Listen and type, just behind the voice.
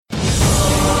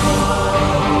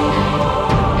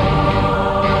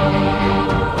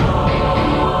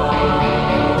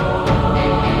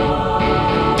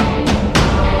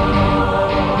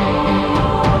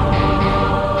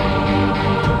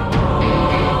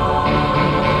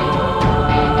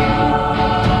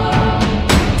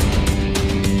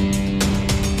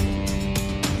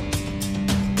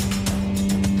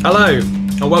Hello,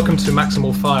 and welcome to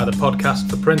Maximal Fire, the podcast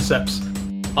for Princeps.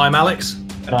 I'm Alex.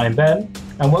 And I'm Ben,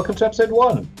 and welcome to episode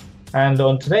 1. And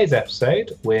on today's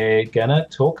episode, we're going to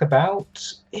talk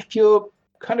about if you're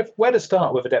kind of where to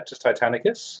start with Adeptus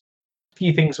Titanicus. A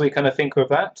few things we kind of think of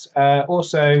that.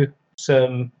 Also,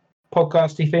 some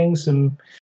podcasty things, some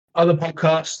other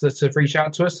podcasts that have reached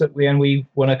out to us that we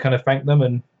want to kind of thank them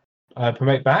and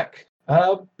promote back.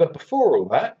 But before all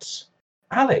that,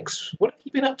 Alex, what have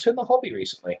you been up to in the hobby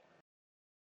recently?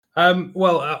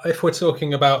 If we're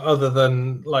talking about other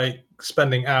than like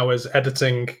spending hours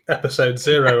editing episode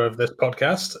 0 of this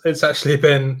podcast, it's actually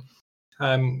been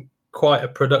quite a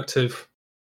productive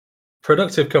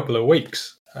couple of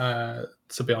weeks,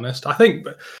 to be honest. I think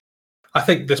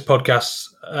this podcast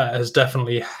has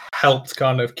definitely helped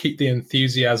kind of keep the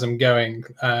enthusiasm going.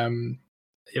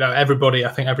 Everybody, I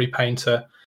think every painter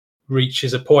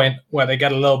reaches a point where they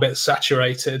get a little bit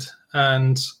saturated,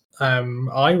 and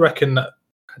I reckon that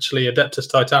actually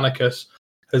Adeptus Titanicus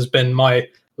has been my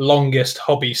longest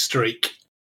hobby streak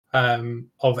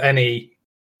of any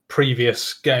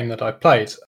previous game that I've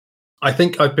played. I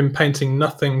think I've been painting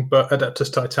nothing but Adeptus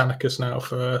Titanicus now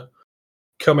for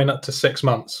coming up to 6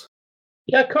 months.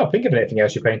 Yeah, I can't think of anything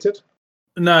else you painted.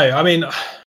 No, I mean,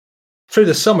 through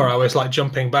the summer I was like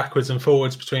jumping backwards and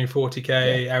forwards between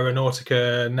 40k,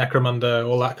 Aeronautica, Necromunda,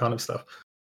 all that kind of stuff.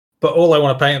 But all I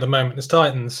want to paint at the moment is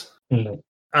Titans. Mm.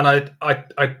 And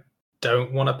I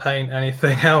don't want to paint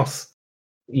anything else.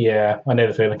 Yeah, I know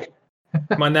the feeling.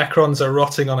 My Necrons are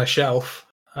rotting on a shelf,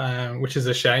 which is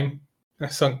a shame. I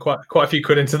sunk quite a few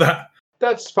quid into that.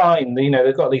 That's fine. They've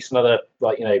got at least another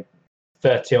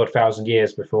 30,000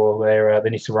 years before they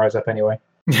need to rise up anyway.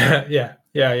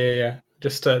 Yeah.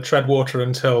 Just tread water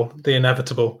until the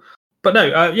inevitable. But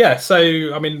no,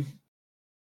 so I mean,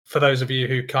 for those of you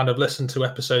who kind of listened to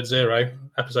episode 0,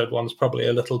 episode 1's probably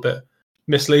a little bit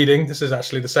misleading. This is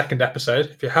actually the second episode.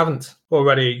 If you haven't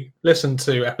already listened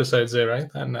to episode 0,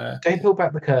 then don't pull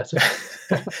back the curtain.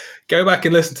 Go back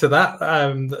and listen to that.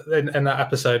 In that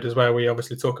episode is where we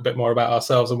obviously talk a bit more about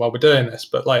ourselves and why we're doing this.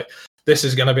 But like, this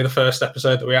is going to be the first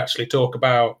episode that we actually talk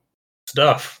about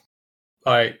stuff,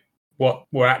 like what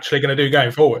we're actually going to do going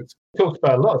forward. We talked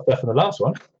about a lot of stuff in the last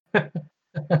one.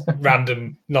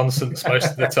 Random nonsense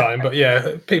most of the time, but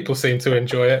yeah, people seem to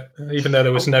enjoy it, even though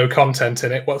there was no content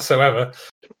in it whatsoever.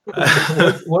 Why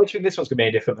do you think this one's going to be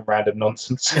any different than random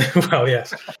nonsense? Well,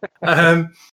 yes.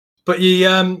 But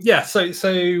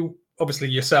so obviously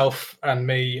yourself and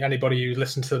me, anybody who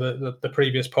listened to the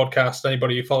previous podcast,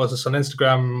 anybody who follows us on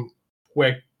Instagram,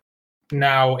 we're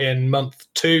now in month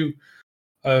 2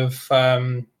 of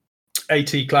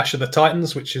AT Clash of the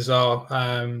Titans, which is our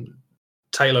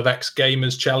Tale of X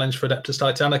Gamers challenge for Adeptus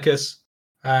Titanicus.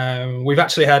 We've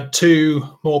actually had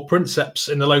 2 more Princeps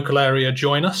in the local area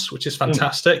join us, which is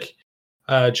fantastic.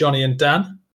 Johnny and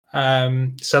Dan.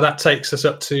 So that takes us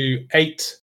up to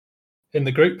 8 in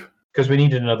the group. Because we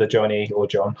needed another Johnny or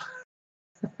John.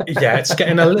 Yeah, it's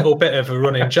getting a little bit of a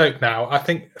running joke now. I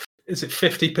think, is it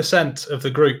 50% of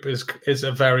the group is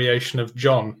a variation of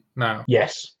John now?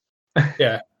 Yes.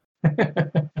 Yeah.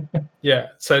 Yeah,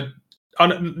 so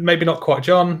maybe not quite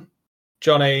John,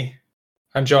 Johnny,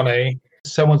 and Johnny.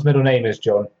 Someone's middle name is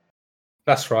John.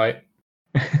 That's right.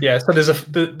 Yeah, so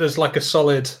there's like a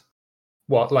solid,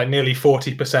 nearly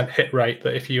 40% hit rate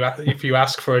that if you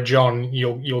ask for a John,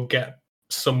 you'll get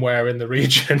somewhere in the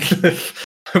region of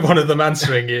one of them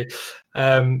answering you.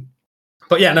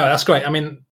 But yeah, no, that's great. I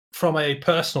mean, from a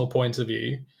personal point of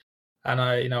view, and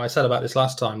I said about this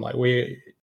last time, like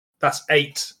that's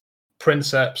 8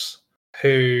 Princeps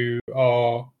who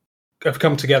have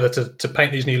come together to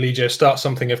paint these new Legio, start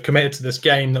something, have committed to this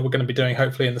game that we're going to be doing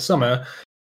hopefully in the summer.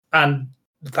 And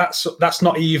that's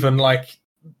not even like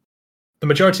the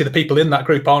majority of the people in that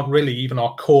group aren't really even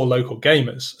our core local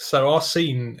gamers. So our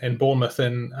scene in Bournemouth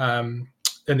in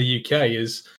the UK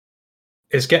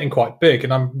is getting quite big,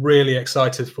 and I'm really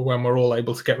excited for when we're all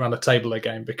able to get around a table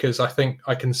again, because I think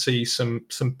I can see some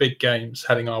big games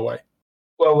heading our way.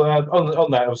 Well, on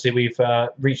that, obviously, we've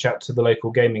reached out to the local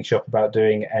gaming shop about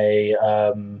doing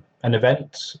an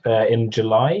event in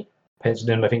July,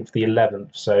 penciled in, I think, for the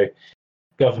 11th. So,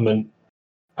 government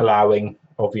allowing,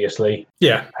 obviously.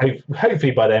 Yeah.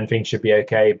 Hopefully, by then things should be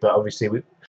okay. But obviously, we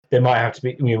might have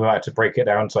to break it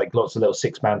down to like lots of little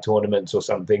 6-man tournaments or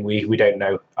something. We don't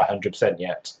know 100%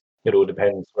 yet. It all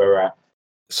depends where we're at.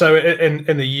 So,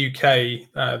 in the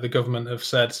UK, the government have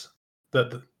said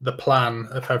that the plan,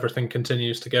 if everything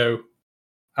continues to go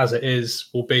as it is,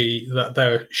 will be that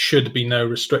there should be no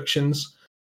restrictions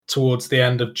towards the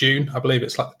end of June. I believe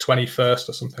it's like the 21st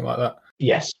or something like that.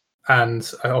 Yes. And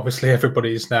obviously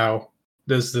everybody's now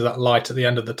there's that light at the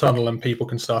end of the tunnel and people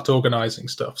can start organising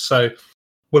stuff. So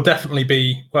we'll definitely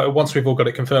be, once we've all got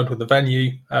it confirmed with the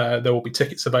venue, there will be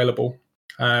tickets available,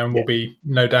 and we'll be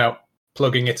no doubt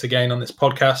plugging it again on this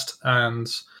podcast and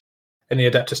in the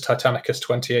Adeptus Titanicus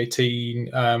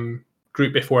 2018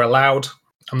 group if we're allowed.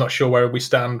 I'm not sure where we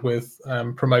stand with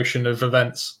promotion of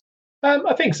events.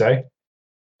 I think so.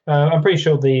 I'm pretty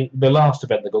sure the last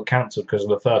event that got cancelled because of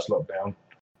the first lockdown,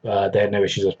 they had no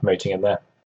issues with promoting it there.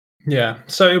 Yeah,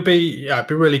 so it'd be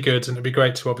really good, and it'd be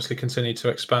great to obviously continue to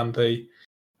expand the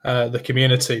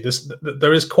community.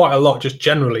 There is quite a lot just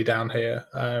generally down here.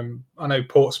 I know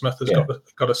Portsmouth has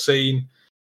got a scene,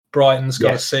 Brighton's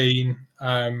got a scene.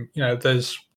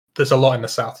 There's a lot in the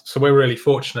south, so we're really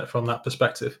fortunate from that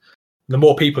perspective. The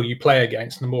more people you play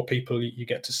against, the more people you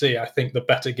get to see, I think the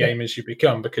better gamers you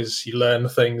become, because you learn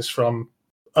things from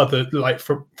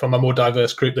from a more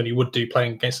diverse group than you would do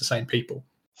playing against the same people.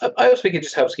 I also think it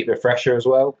just helps keep it fresher as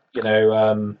well. Just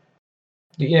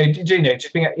being,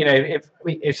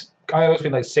 it's I always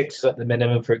think like 6 is at the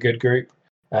minimum for a good group.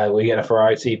 We get a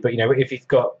variety, but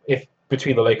if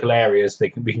between the local areas we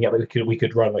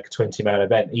could run like a 20-man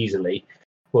event easily.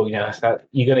 Well, you're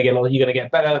going to get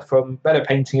better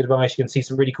painting advice. You can see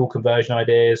some really cool conversion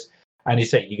ideas, and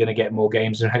you're going to get more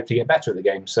games and hopefully get better at the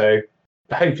game. So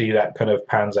hopefully that kind of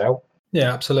pans out.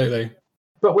 Yeah, absolutely.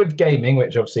 But with gaming,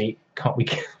 which obviously we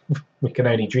can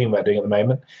only dream about doing at the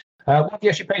moment, what have you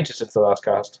actually painted since the last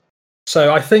cast?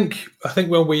 So I think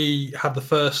when we had the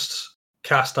first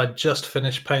cast, I just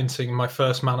finished painting my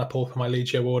first mana pool for my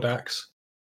Legio Audax.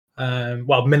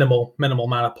 Minimal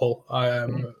mana pool.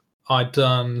 I'd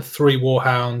done 3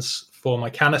 Warhounds for my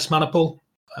Canis mana pool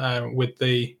with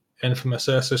the infamous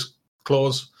Ursus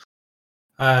clause.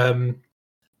 And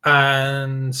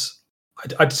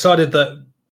I decided that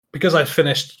because I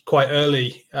finished quite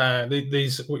early,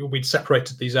 we'd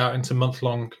separated these out into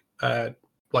month-long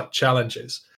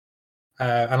challenges,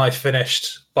 and I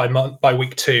finished by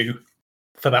week 2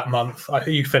 for that month.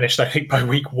 You finished, I think, by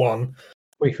week 1.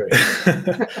 Week 3.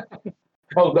 the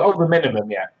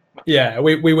minimum, yeah. Yeah,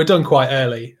 we were done quite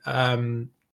early, and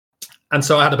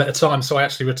so I had a bit of time. So I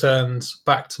actually returned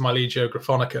back to my Legio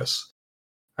Gryphonicus,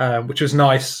 which was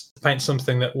nice to paint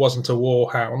something that wasn't a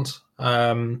Warhound.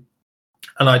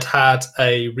 And I'd had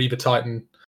a Reaver Titan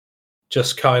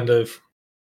just kind of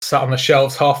sat on the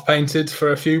shelves half painted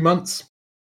for a few months.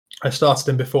 I started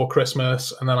him before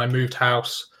Christmas, and then I moved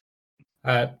house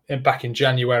back in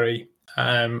January.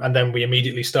 And then we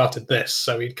immediately started this.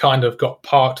 So he'd kind of got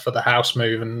parked for the house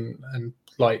move and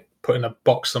like put in a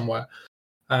box somewhere.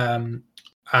 And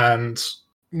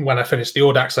when I finished the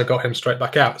Audax, I got him straight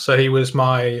back out. So he was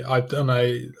I've done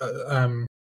a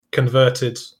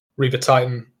converted Reaver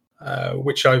Titan,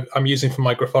 which I'm using for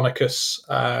my Gryphonicus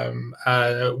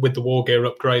with the War Gear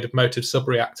upgrade of Motive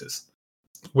Subreactors,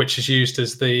 which is used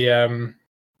as the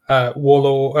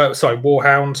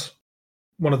Warhound,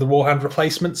 one of the Warhound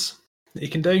replacements that you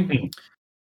can do.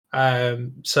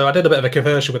 So I did a bit of a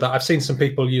conversion with that. I've seen some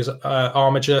people use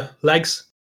Armiger legs,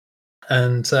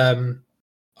 and I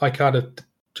kind of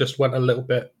just went a little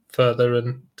bit further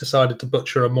and decided to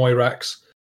butcher a Moirax.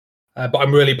 But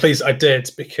I'm really pleased I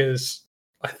did, because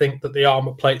I think that the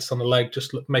armor plates on the leg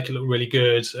just make it look really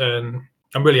good, and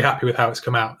I'm really happy with how it's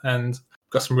come out. And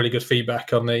got some really good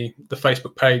feedback on the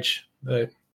Facebook page,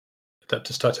 the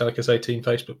Adeptus Titanicus 18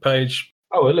 Facebook page.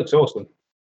 Oh, it looks awesome.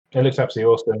 It looks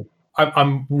absolutely awesome.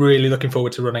 I'm really looking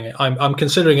forward to running it. I'm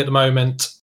considering at the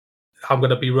moment I'm going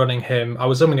to be running him. I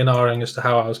was umming and ahhing as to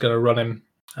how I was going to run him.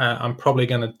 I'm probably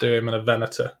going to do him in a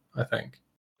Venator, I think.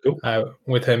 Cool.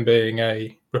 With him being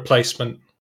a replacement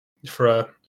for a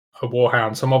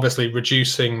Warhound. So I'm obviously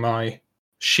reducing my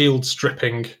shield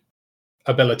stripping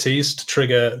abilities to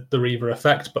trigger the Reaver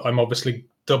effect, but I'm obviously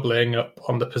doubling up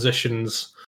on the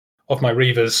positions of my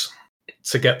Reavers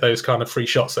to get those kind of free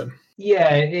shots in. Yeah,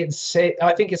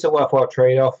 I think it's a worthwhile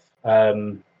trade-off,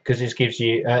 because it just gives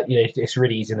you, it's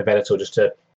really easy in the Venator just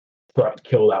to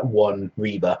kill that one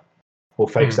Reaver, or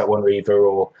focus that one Reaver,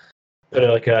 or put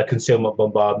like a concealment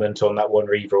bombardment on that one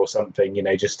Reaver or something,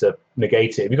 just to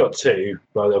negate it. If you've got 2,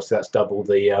 well, obviously that's double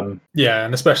the... Yeah,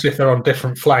 and especially if they're on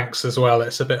different flanks as well,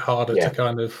 it's a bit harder to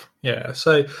kind of... Yeah,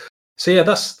 so yeah,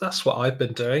 that's what I've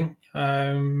been doing.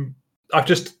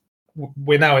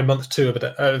 We're now in month 2 of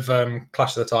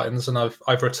Clash of the Titans, and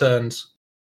I've returned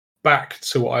back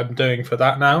to what I'm doing for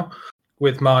that now,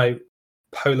 with my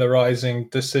polarizing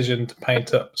decision to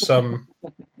paint up some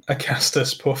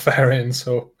Acastus Porphyrins,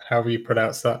 or however you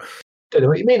pronounce that. Don't know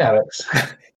what you mean, Alex.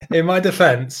 In my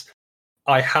defense,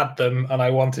 I had them and I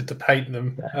wanted to paint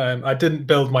them. I didn't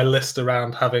build my list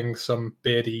around having some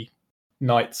beardy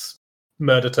knights,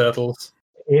 murder turtles.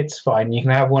 It's fine. You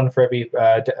can have one for every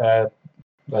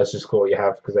let's just call it you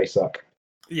have because they suck.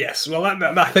 Yes, well,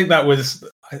 I think that was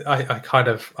I kind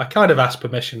of asked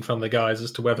permission from the guys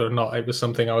as to whether or not it was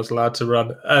something I was allowed to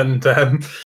run, and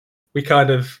we kind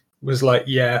of was like,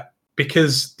 yeah,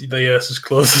 because the Ursus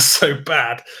claws are so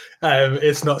bad.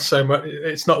 It's not so much.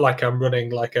 It's not like I'm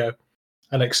running like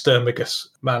an Exterminus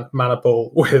mana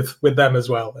pool with them as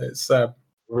well. It's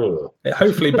it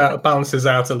hopefully balances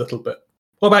out a little bit.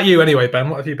 What about you, anyway, Ben?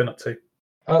 What have you been up to?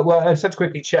 Well, I just had to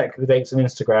quickly check the dates on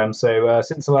Instagram. So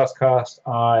since the last cast,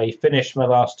 I finished my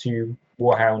last 2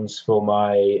 Warhounds for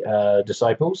my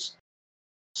disciples.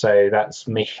 So that's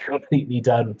me completely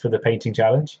done for the painting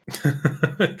challenge.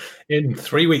 In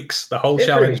 3 weeks, the whole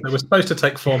challenge that was supposed to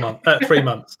take 3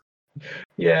 months.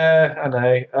 Yeah,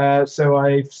 I know. So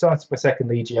I've started my second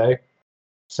Legio.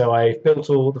 So I've built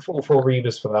all 4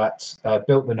 Reavers for that.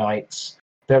 Built the Knights.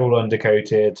 They're all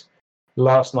undercoated.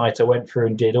 Last night I went through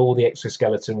and did all the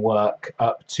exoskeleton work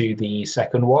up to the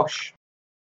second wash.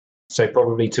 So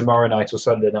probably tomorrow night or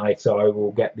Sunday night I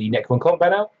will get the Necron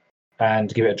Combat out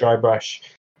and give it a dry brush,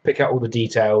 pick out all the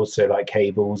details, so like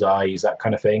cables, eyes, that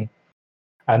kind of thing.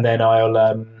 And then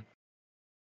I'll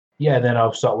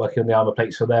start working on the armor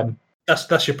plates for them.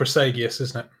 That's your Praesagius,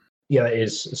 isn't it? Yeah, it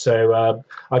is. So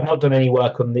I've not done any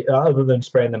work on the other than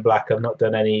spraying them black. I've not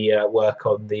done any work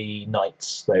on the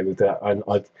Knights though. With that, I'm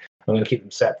going to keep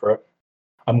them separate.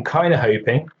 I'm kind of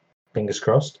hoping, fingers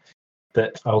crossed,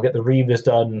 that I'll get the Reavers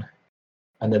done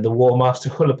and then the War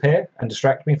Master will appear and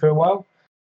distract me for a while,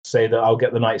 so that I'll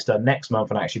get the Knights done next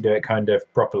month and actually do it kind of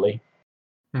properly.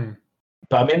 But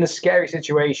I'm in the scary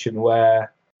situation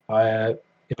where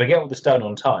if I get all this done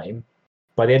on time,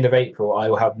 by the end of April, I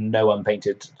will have no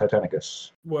unpainted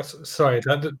Titanicus. Sorry,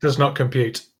 that does not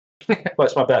compute. Well,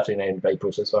 it's my birthday in the end of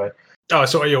April, so it's fine. Oh,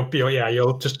 so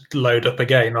you'll just load up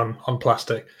again on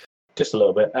plastic. Just a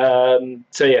little bit.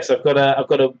 So yes, I've got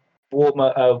a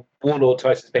Warlord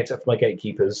Titus paint up for my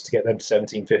gatekeepers to get them to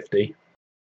 1750,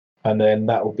 and then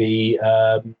that will be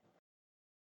by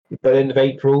the end of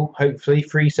April, hopefully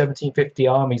 3 1750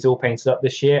 armies all painted up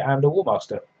this year and a War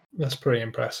Master. That's pretty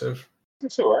impressive.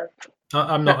 It's all right.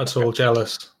 I'm not at all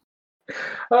jealous.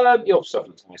 Your stuff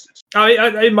looks nice.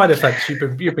 In my defence,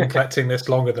 you've been collecting this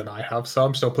longer than I have, so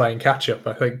I'm still playing catch up.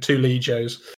 I think 2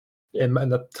 Legios in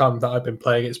the time that I've been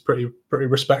playing, it's pretty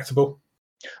respectable.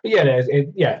 Yeah, they're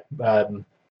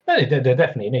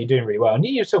definitely. You're doing really well, and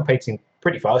you're still painting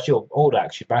pretty fast. Your old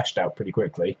actually bashed out pretty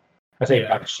quickly. I think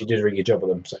bash, you did a really good job of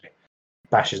them. So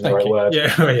bash isn't the right word.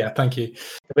 Yeah, thank you.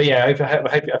 But yeah, I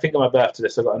think on my birthday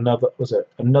list, I've got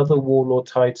another Warlord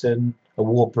Titan, a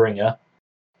Warbringer.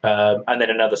 And then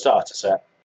another starter set.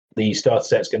 The starter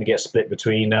set's going to get split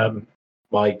between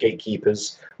my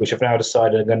gatekeepers, which I've now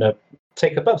decided I'm going to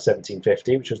take above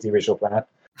 1750, which was the original plan,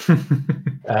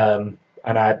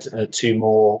 and add 2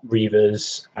 more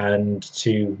Reavers and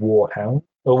 2 Warlords.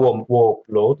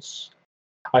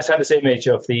 I just had this image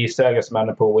of the Sturgis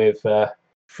Maniple with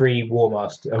 3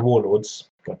 Warlords,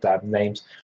 goddamn names,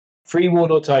 3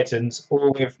 Warlord Titans,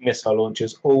 all with missile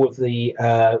launchers, all with the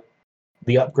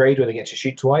upgrade where they get to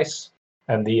shoot twice,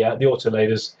 and the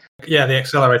autoloaders. Yeah, the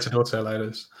accelerated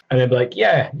autoloaders. And they'll be like,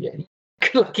 yeah,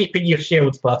 keeping your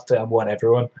shields past turn 1,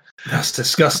 everyone. That's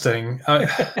disgusting.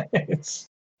 It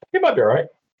might be all right.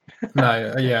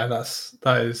 No, yeah,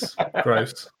 that is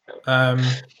gross. But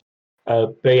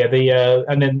yeah,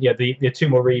 and then the 2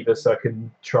 more Reavers, so I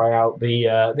can try out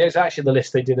there's actually the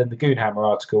list they did in the Goonhammer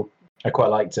article. I quite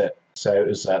liked it. So it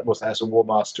was that's a War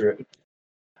Master,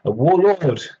 a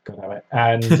Warlord, God damn it,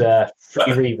 and 3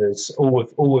 Reavers, all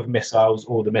with missiles,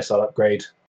 all the missile upgrade.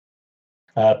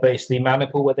 Basically,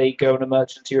 Maniple where they go on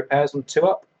emergency repairs on 2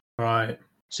 up. Right.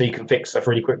 So you can fix stuff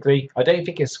really quickly. I don't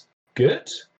think it's good,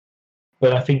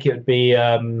 but I think it would be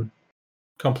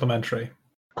complementary,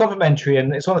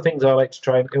 and it's one of the things I like to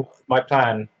try. My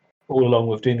plan all along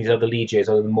with doing these other Legios,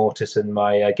 other than Mortis and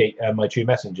my my True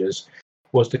Messengers,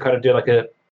 was to kind of do like an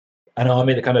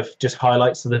army that kind of just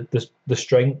highlights the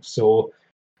strengths or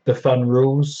the fun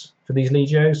rules for these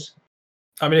Legios.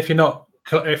 I mean, if you're not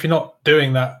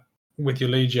doing that with your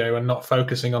Legio and not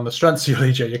focusing on the strengths of your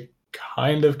Legio, you're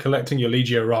kind of collecting your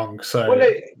Legio wrong. So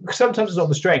sometimes it's not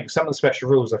the strength. Some of the special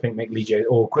rules I think make Legio,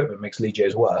 or equipment makes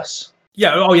Legios worse.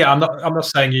 Yeah. Oh yeah. I'm not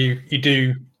saying you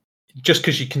do. Just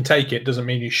because you can take it doesn't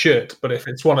mean you should. But if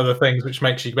it's one of the things which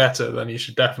makes you better, then you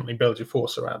should definitely build your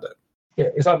force around it. Yeah,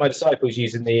 it's like my disciples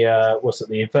using the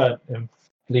Legio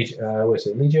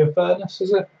Infernus,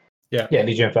 is it? Yeah,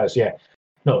 Legio Infernus. Yeah,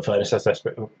 not Infernus. That's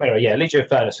desperate. Anyway, yeah, Legio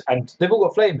Infernus, and they've all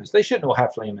got flamers. They shouldn't all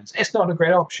have flamers. It's not a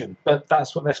great option, but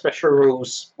that's what their special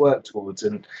rules work towards.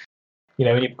 And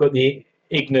when you've got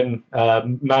Ignan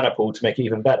mana pool to make it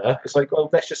even better. It's like, well,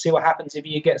 let's just see what happens if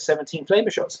you get 17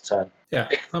 flamer shots a turn. Yeah,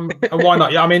 and why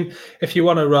not? Yeah, I mean, if you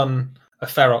want to run a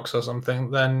Ferox or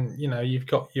something, then you've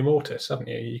got your Mortis, haven't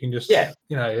you? You can just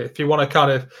if you want to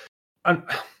kind of, and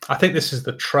I think this is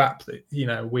the trap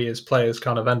that we as players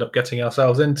kind of end up getting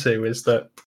ourselves into, is that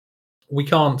we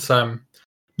can't.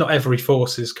 Not every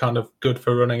force is kind of good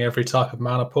for running every type of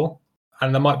mana pool,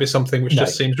 and there might be something which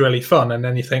just seems really fun, and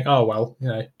then you think, oh well,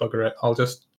 bugger it, I'll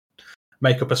just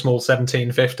make up a small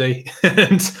 1750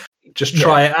 and just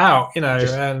try it out,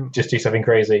 just do something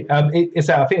crazy. I think it's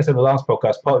in the last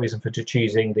podcast, part of the reason for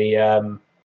choosing the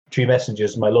True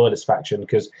Messengers, my Loyalist faction,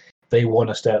 because they want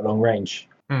to stay at long range.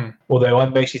 Although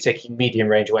I'm mostly taking medium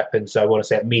range weapons, so I want to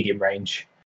stay at medium range.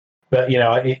 But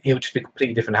it would just be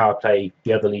completely different how I play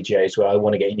the other Legios, where I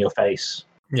want to get in your face.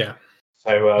 Yeah.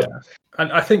 So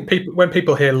and I think when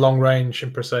people hear long range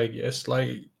in Praesagius,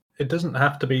 like, it doesn't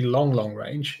have to be long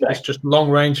range. No. It's just long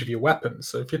range of your weapons.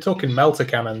 So if you're talking melter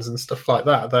cannons and stuff like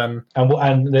that, then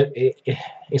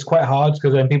it's quite hard,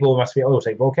 because then people must be,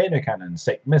 take volcano cannons,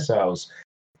 take missiles.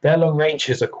 Their long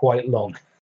ranges are quite long.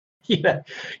 You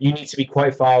need to be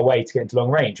quite far away to get into long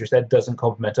range, which then doesn't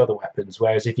complement other weapons.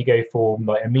 Whereas if you go for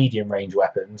like a medium range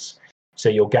weapons, so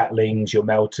your Gatlings, your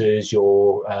melters,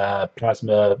 your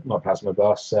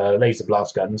laser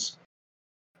blast guns,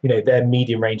 their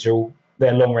medium range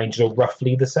their long range are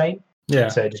roughly the same. Yeah.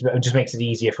 So it just makes it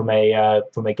easier from a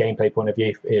gameplay point of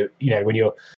view. When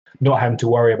you're not having to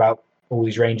worry about all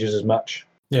these ranges as much.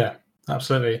 Yeah,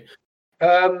 absolutely.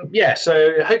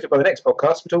 So hopefully by the next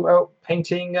podcast we'll talk about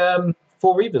painting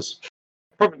 4 Reavers.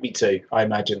 Probably 2, I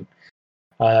imagine.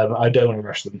 I don't want to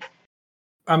rush them.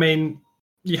 I mean,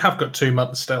 you have got 2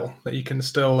 months still that you can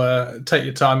still take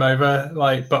your time over.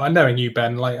 But knowing you,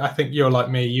 Ben, I think you're like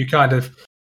me. You kind of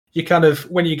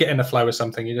when you get in a flow or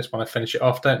something, you just want to finish it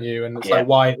off, don't you? And it's like,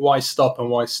 why stop and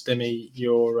why stymie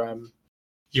your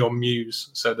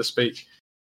muse, so to speak?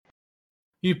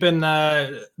 You've been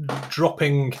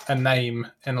dropping a name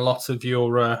in a lot of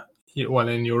your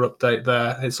in your update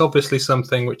there. It's obviously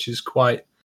something which is quite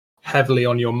heavily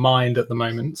on your mind at the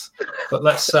moment. But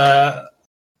let's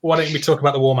why don't we talk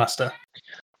about the War Master?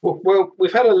 Well,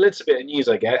 we've had a little bit of news,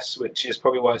 I guess, which is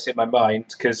probably why it's in my mind,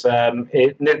 because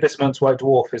this month's White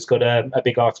Dwarf has got a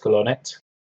big article on it,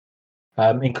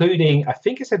 including, I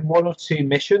think it said 1 or 2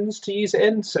 missions to use it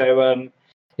in. So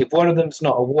if one of them's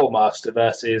not a War Master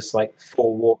versus like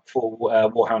 4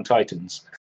 Warhound Titans.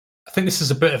 I think this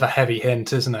is a bit of a heavy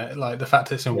hint, isn't it? Like the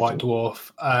fact it's in White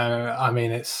Dwarf. I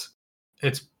mean, it's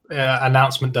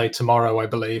announcement day tomorrow, I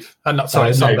believe.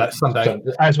 Sunday.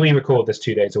 As we record this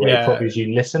 2 days away, probably as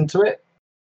you listen to it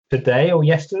today or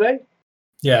yesterday.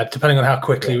 Yeah, depending on how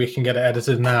quickly we can get it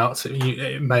edited and out,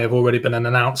 it may have already been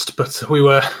announced. But we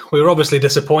were obviously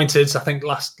disappointed. I think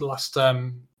last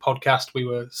podcast we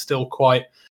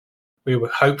were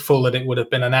hopeful that it would have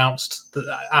been announced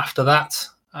after that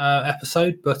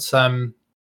episode, but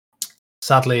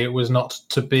sadly it was not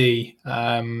to be.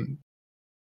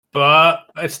 But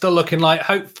it's still looking like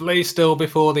hopefully still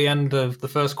before the end of the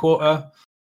first quarter.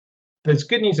 There's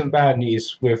good news and bad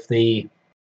news with the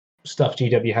stuff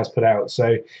GW has put out.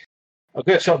 So I'll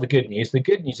go start with the good news. The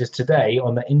good news is today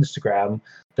on the Instagram,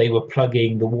 they were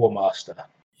plugging the War Master.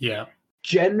 Yeah.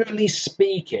 Generally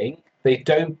speaking, they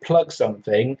don't plug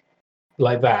something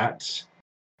like that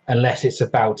unless it's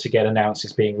about to get announced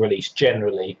as being released.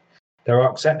 Generally, there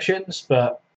are exceptions,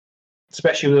 but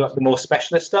especially with like the more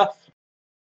specialist stuff,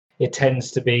 it tends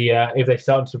to be if they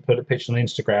start to put a picture on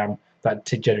Instagram, that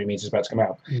generally means it's about to come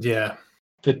out. Yeah.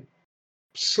 The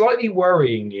slightly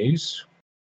worrying news,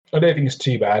 I don't think it's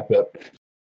too bad, but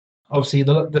obviously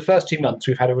the first 2 months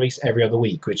we've had a release every other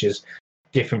week, which is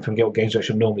different from what Games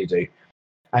Workshop normally do.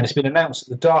 And it's been announced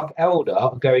that the Dark Elder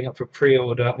are going up for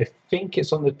pre-order, I think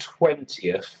it's on the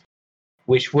 20th,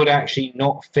 which would actually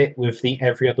not fit with the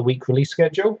every other week release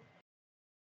schedule.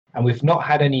 And we've not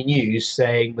had any news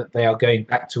saying that they are going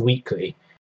back to weekly.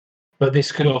 But this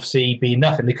could obviously be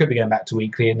nothing. They could be going back to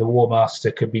weekly, and the War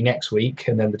Master could be next week,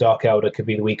 and then the Dark Elder could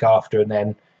be the week after, and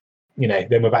then,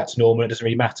 then we're back to normal. It doesn't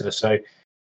really matter. So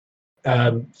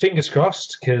fingers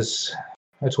crossed, because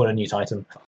I just want a new Titan.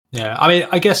 Yeah, I mean,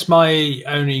 I guess my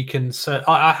only concern,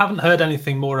 I haven't heard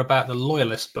anything more about the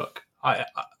Loyalist book.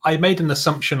 I made an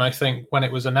assumption, I think, when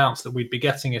it was announced that we'd be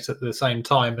getting it at the same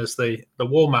time as the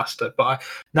War Master. But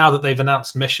now that they've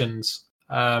announced missions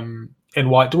in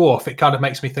White Dwarf, it kind of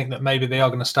makes me think that maybe they are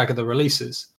going to stagger the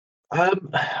releases. I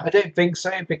don't think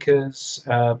so, because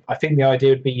I think the idea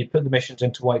would be you'd put the missions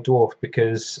into White Dwarf,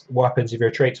 because what happens if you're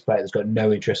a traitor player that's got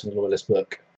no interest in the Loyalist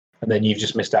book? And then you've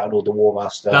just missed out on all the War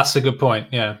Master. That's a good point,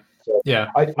 yeah. So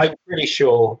Yeah. I'm pretty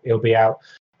sure it'll be out.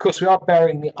 Of course, we are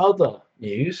bearing the other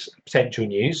potential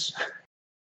news.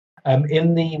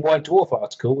 In the White Dwarf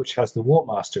article, which has the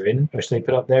Warmaster in, which they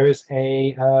put up, there's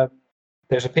a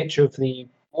picture of the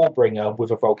Warbringer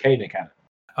with a volcano cannon.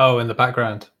 Oh, in the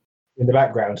background. In the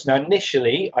background. Now,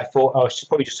 initially, I thought, it's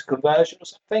probably just a conversion or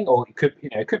something, or it could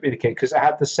be the kit because it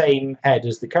had the same head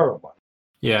as the current one.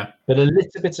 Yeah. But a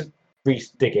little bit of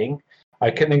digging,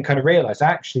 I can then kind of realise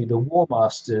actually the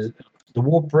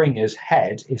Warbringer's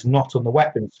head is not on the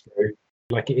weapon screw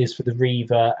like it is for the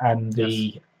Reaver and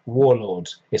the Warlord.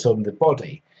 It's on the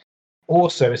body.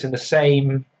 Also, it's in the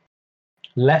same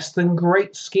less than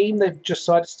great scheme they've just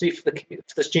decided to do for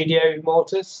the Studio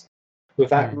Mortis with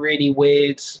that really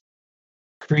weird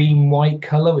cream white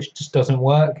colour, which just doesn't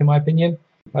work in my opinion.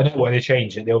 I don't know why they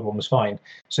changed it. The old one was fine.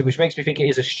 So, which makes me think it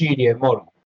is a studio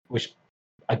model, which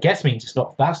I guess means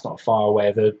that's not far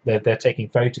away. They're taking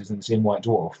photos and it's in White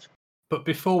Dwarf. But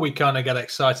before we kind of get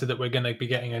excited that we're going to be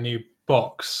getting a new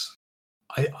box,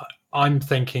 I'm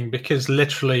thinking because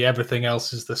literally everything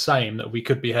else is the same that we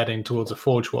could be heading towards a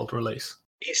Forge World release.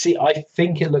 You see, I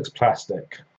think it looks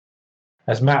plastic.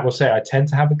 As Matt will say, I tend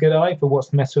to have a good eye for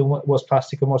what's metal, what's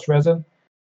plastic, and what's resin.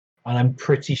 And I'm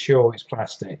pretty sure it's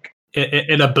plastic.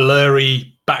 In a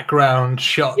blurry background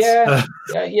shot. Yeah,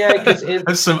 because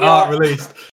there's some art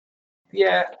released.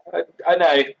 Yeah, I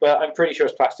know, but I'm pretty sure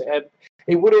it's plastic.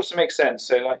 It would also make sense.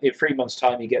 So, like in 3 months'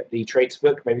 time, you get the Traits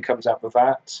book. Maybe comes out with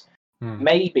that.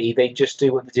 Maybe they just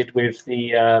do what they did with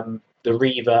the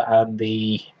Reaver and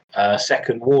the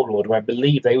second Warlord, where I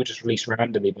believe they were just released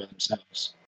randomly by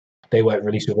themselves. They weren't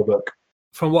released with a book.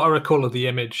 From what I recall of the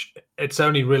image, it's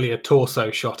only really a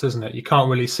torso shot, isn't it? You can't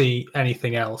really see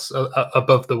anything else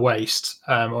above the waist,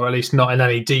 or at least not in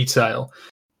any detail.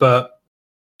 But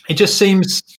it just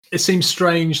seems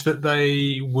strange that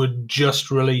they would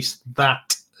just release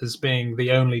that as being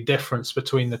the only difference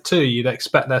between the two. You'd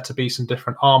expect there to be some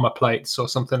different armor plates or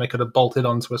something they could have bolted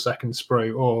onto a second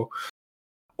sprue,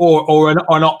 or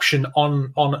an option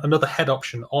on another head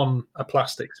option on a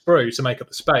plastic sprue to make up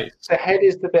the space. The head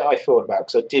is the bit I thought about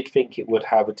because I did think it would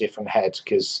have a different head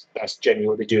because that's generally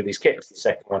what they do in these kits. The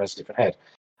second one has a different head,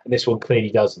 and this one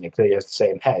clearly doesn't. It clearly has the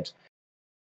same head,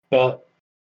 but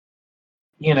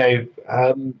it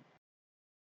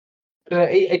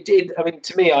did. I mean,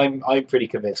 to me, I'm pretty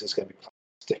convinced it's going to be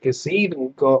plastic. It's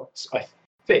even got, I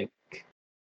think,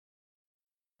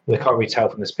 I can't really tell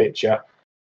from this picture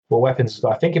what weapons it's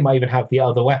got. I think it might even have the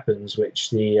other weapons,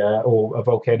 which or a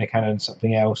volcano cannon and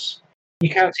something else. You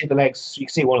can't see the legs. You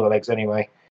can see one of the legs anyway.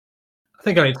 I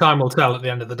think only time will tell at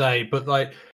the end of the day. But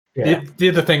like the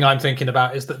other thing I'm thinking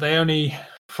about is that they only,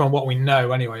 from what we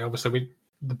know anyway, obviously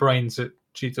the brains at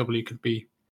GW could be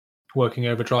working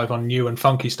overdrive on new and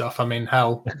funky stuff. I mean,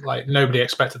 hell, like nobody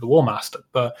expected the Warmaster,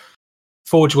 but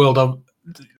Forge World,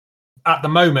 at the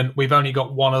moment, we've only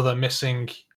got one other missing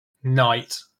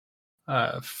knight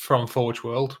from Forge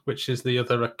World, which is the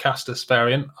other Acastus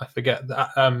variant. I forget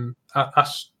that. I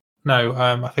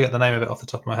forget the name of it off the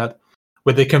top of my head.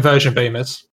 With the conversion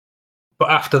beamers.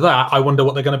 But after that, I wonder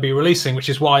what they're going to be releasing, which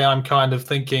is why I'm kind of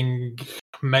thinking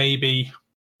maybe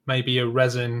a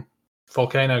resin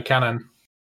volcano cannon.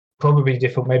 Probably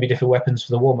different weapons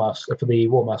for the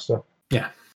Warmaster. Yeah,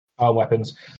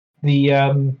 weapons.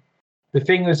 The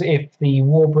thing is, if the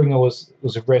Warbringer was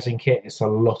a resin kit, it's a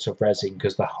lot of resin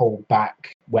because the whole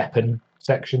back weapon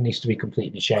section needs to be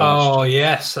completely changed. Oh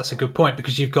yes, that's a good point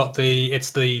because you've got the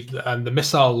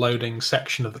missile loading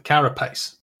section of the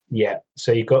carapace. Yeah,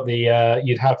 so you've got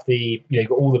you'd have you've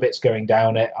got all the bits going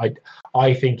down it.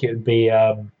 I think it would be.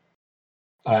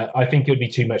 I think it would be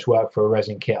too much work for a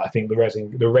resin kit. I think the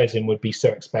resin would be so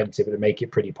expensive it would make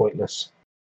it pretty pointless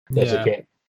as a kit.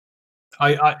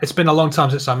 It's been a long time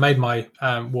since I made my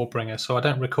Warbringer, so I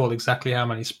don't recall exactly how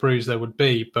many sprues there would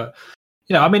be. But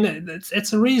I mean,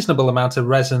 it's a reasonable amount of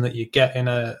resin that you get in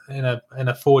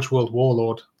a Forge World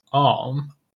Warlord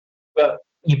arm. But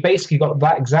you basically got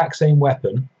that exact same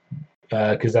weapon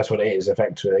because that's what it is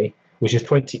effectively, which is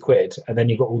 20 quid, and then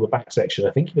you've got all the back section.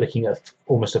 I think you're looking at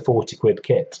almost a 40 quid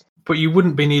kit. But you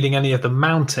wouldn't be needing any of the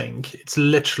mounting. It's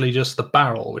literally just the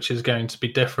barrel, which is going to be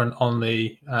different on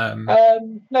the. No, I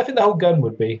think the whole gun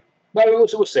would be. No,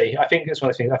 we'll see. I think it's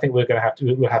one of the things. I think we'll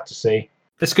have to see.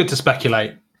 It's good to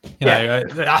speculate.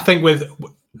 I think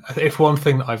if one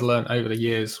thing that I've learned over the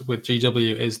years with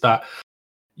GW is that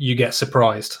you get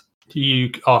surprised.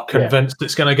 You are convinced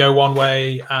it's going to go one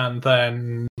way, and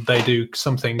then they do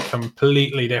something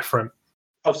completely different.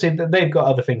 Obviously, they've got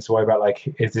other things to worry about,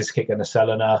 like is this kit going to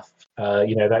sell enough?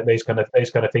 Those kind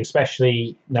of things.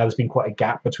 Especially now, there's been quite a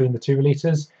gap between the two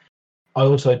releases. I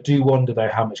also do wonder though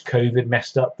how much COVID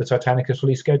messed up the Titanicus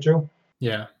release schedule.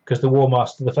 Yeah, because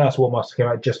the first War Master came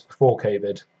out just before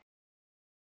COVID,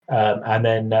 and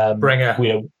then Bringer.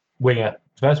 Winger,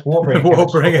 first Warbringer came out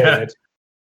just before COVID.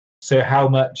 So how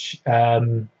much,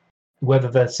 whether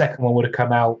the second one would have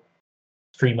come out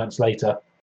 3 months later,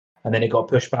 and then it got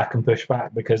pushed back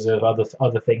because of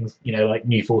other things, like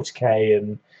new 40k,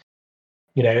 and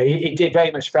it very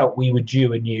much felt we were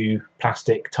due a new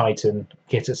plastic Titan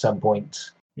kit at some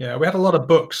point. Yeah, we had a lot of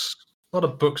books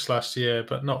last year,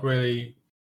 but not really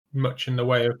much in the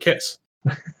way of kits.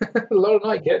 A lot of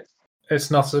night kits. It's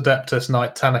not Adeptus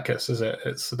Titanicus, is it?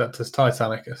 It's Adeptus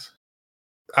Titanicus.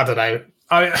 I don't know.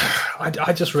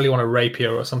 I just really want a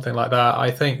rapier or something like that. I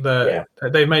think that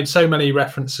they've made so many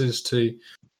references to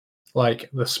like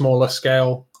the smaller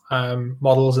scale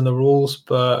models in the rules,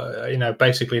 but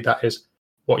basically that is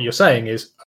what you're saying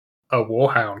is a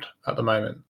warhound at the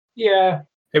moment. Yeah,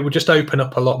 it would just open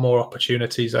up a lot more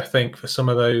opportunities, I think, for some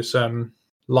of those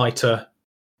lighter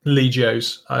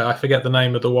legios. I forget the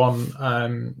name of the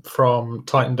one from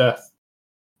Titan Death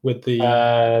with the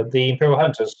Imperial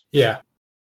Hunters. Yeah.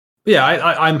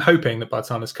 I'm hoping that by the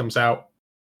time this comes out,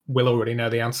 we'll already know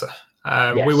the answer.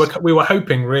 Yes. We were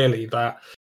hoping really that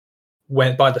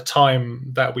by the time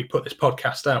that we put this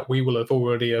podcast out, we will have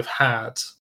already had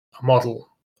a model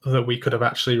that we could have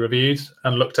actually reviewed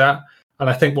and looked at. And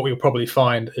I think what we'll probably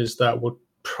find is that we'll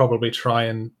probably try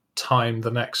and time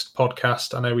the next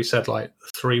podcast. I know we said like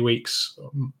 3 weeks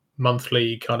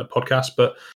monthly kind of podcast,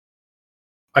 but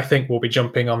I think we'll be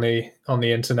jumping on the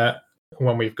internet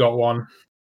when we've got one.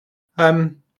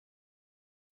 And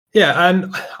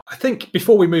I think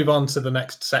before we move on to the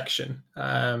next section,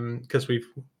 because we've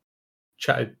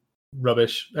chatted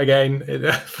rubbish again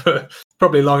for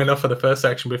probably long enough for the first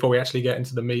section before we actually get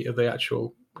into the meat of the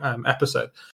actual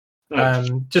episode.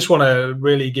 Just want to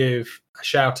really give a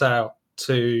shout out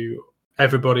to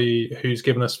everybody who's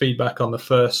given us feedback on the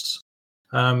first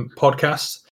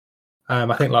podcast.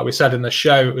 I think, like we said in the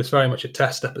show, it was very much a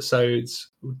test episode.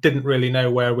 We didn't really know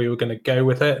where we were going to go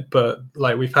with it, but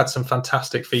like we've had some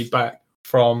fantastic feedback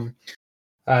from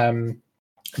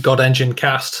God Engine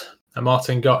Cast.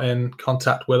 Martin got in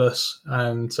contact with us,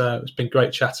 and it's been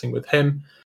great chatting with him.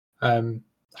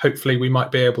 Hopefully, we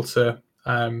might be able to.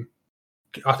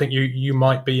 I think you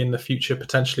might be in the future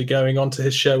potentially going onto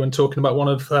his show and talking about one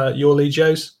of your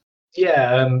legios.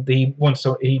 Yeah, he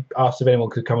asked if anyone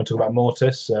could come and talk about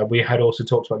Mortis. We had also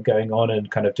talked about going on and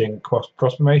kind of doing cross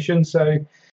promotion. So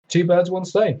 2 birds, 1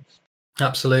 stone.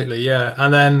 Absolutely, yeah.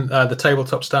 And then the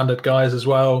Tabletop Standard guys as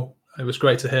well. It was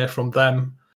great to hear from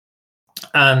them.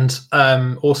 And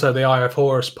also the Eye of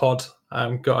Horus pod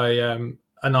got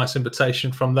a nice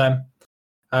invitation from them.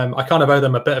 I kind of owe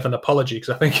them a bit of an apology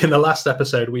because I think in the last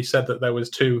episode we said that there was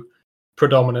 2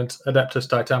 predominant Adeptus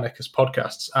Titanicus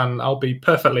podcasts, and I'll be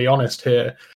perfectly honest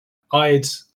here. I'd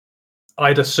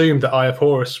assumed that Eye of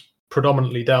Horus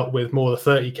predominantly dealt with more the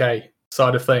 30k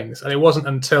side of things, and it wasn't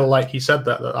until like he said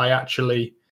that I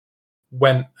actually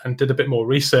went and did a bit more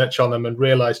research on them and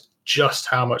realized just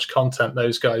how much content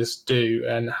those guys do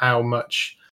and how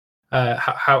much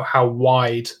how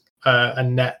wide a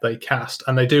net they cast.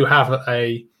 And they do have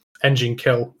a engine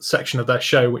kill section of their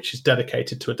show which is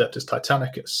dedicated to Adeptus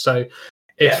Titanicus. So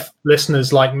if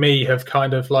listeners like me have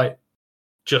kind of like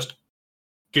just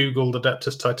googled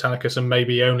Adeptus Titanicus and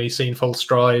maybe only seen Full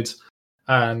Strides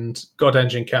and God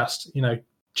Engine Cast,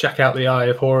 check out the Eye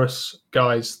of Horus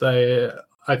guys.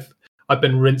 I've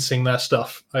been rinsing their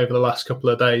stuff over the last couple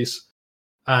of days,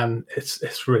 and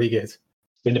it's really good. It's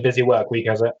been a busy work week,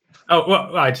 has it? Oh,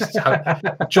 well, I just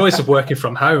have joys of working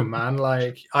from home, man.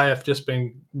 Like, I have just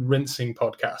been rinsing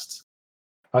podcasts.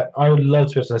 I would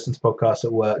love to listen to podcasts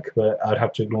at work, but I'd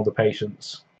have to ignore the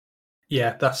patients.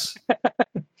 Yeah,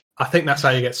 I think that's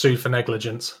how you get sued for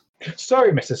negligence.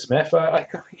 Sorry, Mr. Smith. Sorry,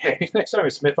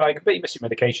 Mr. Smith. I completely missed your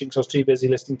medication because I was too busy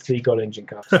listening to the God Engine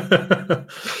Cast.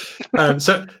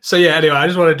 So yeah. Anyway, I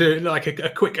just want to do like a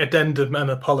quick addendum and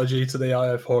apology to the Eye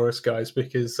of Horus guys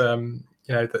because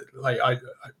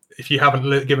if you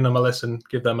haven't given them a listen,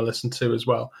 give them a listen too as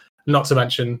well. Not to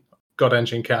mention God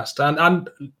Engine Cast and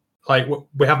like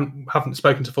we haven't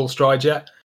spoken to Full Stride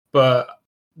yet, but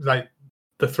like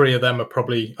the 3 of them are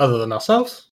probably, other than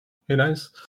ourselves, who knows.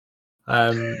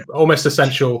 Almost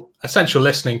essential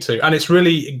listening to, and it's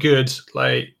really good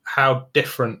like how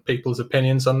different people's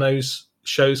opinions on those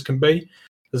shows can be.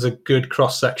 There's a good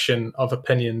cross section of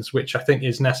opinions which I think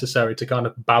is necessary to kind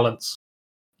of balance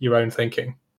your own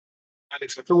thinking.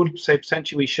 Alex, I would say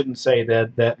potentially we shouldn't say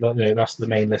that that's the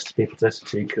main list of people to listen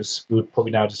to, because we would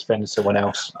probably now just offend someone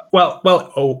else. Well,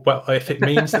 if it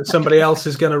means that somebody else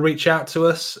is going to reach out to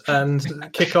us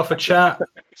and kick off a chat,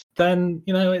 then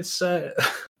it's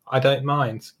I don't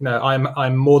mind.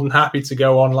 I'm more than happy to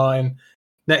go online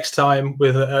next time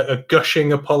with a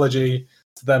gushing apology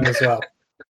to them as well.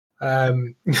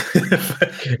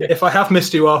 If I have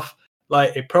missed you off,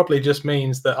 it probably just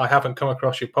means that I haven't come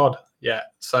across your pod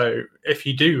yet. So if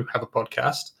you do have a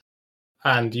podcast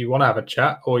and you want to have a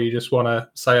chat, or you just want to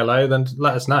say hello, then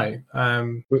let us know.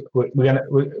 We're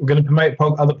gonna promote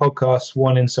other podcasts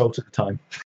one insult at a time.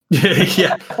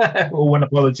 Yeah, or one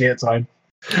apology at a time.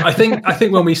 I think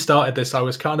when we started this, I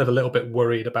was kind of a little bit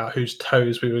worried about whose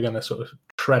toes we were going to sort of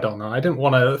tread on. And I didn't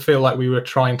want to feel like we were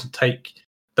trying to take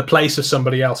the place of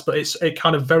somebody else. But it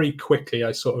kind of very quickly,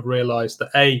 I sort of realised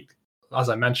that as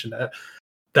I mentioned it,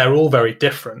 they're all very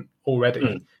different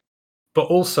already. But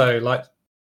also,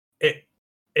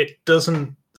 it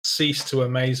doesn't cease to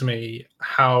amaze me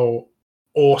how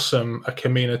awesome a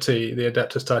community the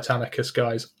Adeptus Titanicus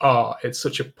guys are. It's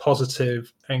such a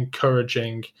positive,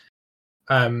 encouraging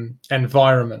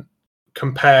environment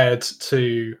compared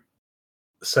to,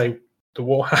 say, the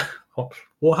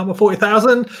Warhammer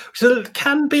 40,000, which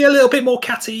can be a little bit more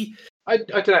catty. I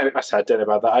don't know. I don't know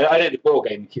about that. I know the board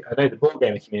game. I know the board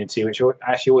gaming community, which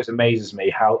actually always amazes me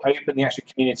how open the actual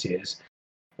community is,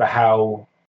 but how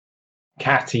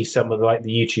catty some of the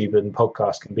YouTube and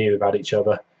podcast can be about each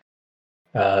other.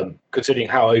 Considering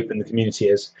how open the community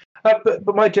is. But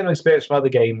my general experience from other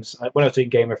games, when I was doing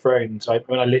Game of Thrones,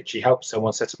 when I literally helped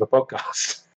someone set up a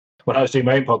podcast, when I was doing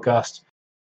my own podcast,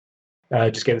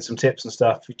 just giving some tips and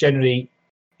stuff. Generally,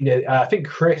 I think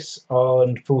Chris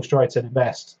on Full Stride said it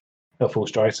best. Not Full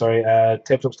Stride, sorry,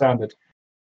 Tabletop Standard.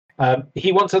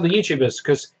 He wants other YouTubers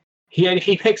because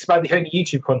he picks about the only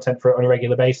YouTube content for it on a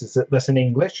regular basis that's in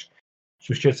English. So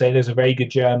we should say there's a very good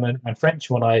German and French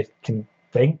one I can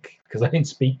think, because I didn't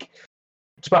speak.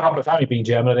 Despite half my family being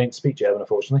German, I didn't speak German,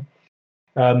 unfortunately.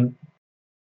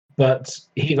 But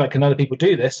he's like, can other people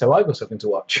do this? So I've got something to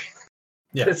watch.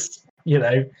 Yeah.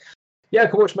 I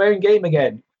can watch my own game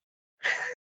again.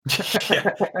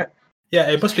 Yeah,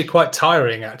 it must be quite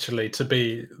tiring, actually, to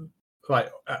be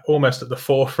almost at the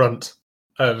forefront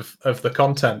of the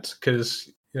content, because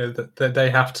they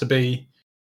have to be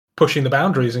pushing the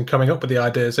boundaries and coming up with the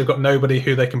ideas. They've got nobody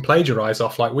who they can plagiarize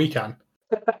off like we can.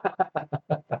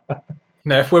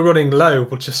 If we're running low,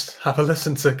 we'll just have a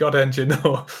listen to God Engine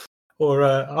or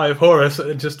Eye of Horus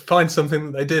and just find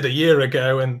something that they did a year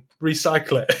ago and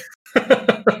recycle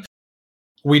it.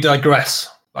 We digress.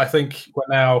 I think we're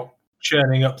now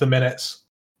churning up the minutes.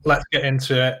 Let's get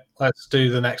into it. Let's do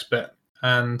the next bit.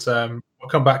 And we'll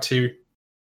come back to you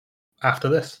after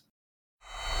this.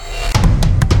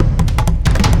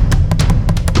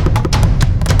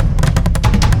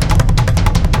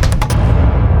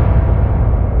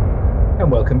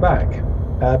 And welcome back.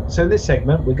 So in this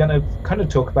segment, we're going to kind of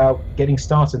talk about getting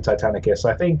started in Titanicus.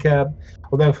 I think,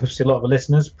 although obviously a lot of the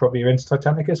listeners probably are into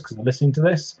Titanicus because they're listening to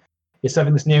this, it's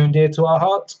something that's near and dear to our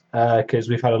heart, because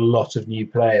we've had a lot of new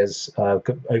players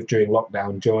during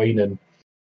lockdown join and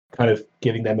kind of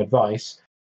giving them advice.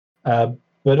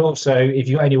 But also, if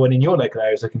you're anyone in your local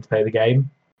areas looking to play the game,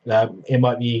 it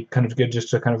might be kind of good just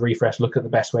to kind of refresh, look at the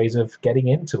best ways of getting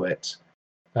into it.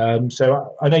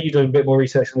 So I know you've done a bit more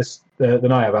research on this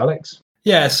than I have, Alex.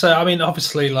 Yeah, so I mean,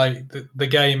 obviously, the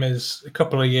game is a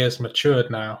couple of years matured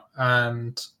now,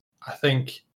 and I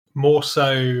think more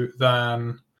so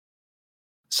than,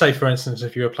 say, for instance,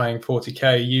 if you were playing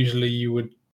 40k, usually you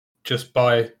would just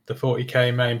buy the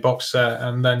 40k main box set,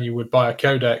 and then you would buy a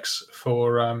codex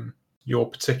for your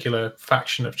particular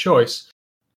faction of choice.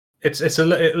 It's a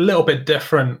little bit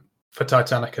different for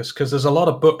Titanicus because there's a lot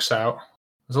of books out.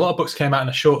 There's a lot of books came out in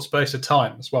a short space of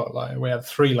time as well. Like we had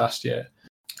 3 last year,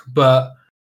 but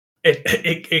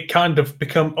it kind of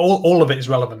become all of it is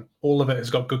relevant. All of it has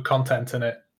got good content in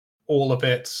it. All of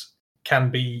it can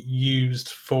be used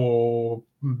for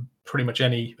pretty much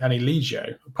any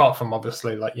Legio, apart from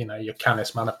obviously your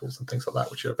Canis Maniples and things like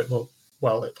that, which are a bit more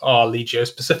are Legio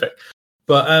specific.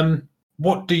 But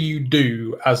what do you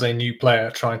do as a new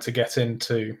player trying to get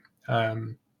into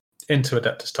Adeptus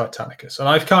Titanicus? And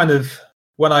I've kind of,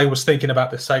 when I was thinking about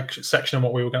this section and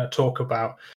what we were going to talk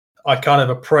about, I kind of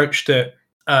approached it.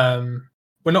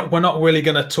 We're not really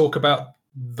going to talk about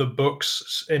the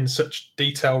books in such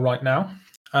detail right now.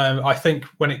 I think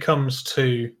when it comes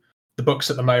to the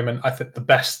books at the moment, I think the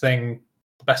best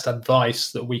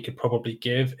advice that we could probably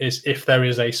give is if there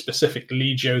is a specific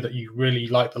Legio that you really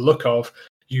like the look of,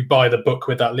 you buy the book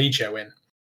with that Legio in.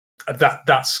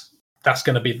 That's that's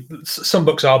going to be, some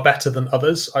books are better than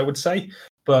others, I would say.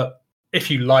 But if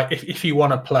you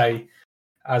want to play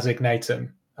as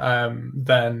Ignatum,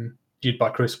 then you'd buy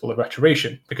Crucible of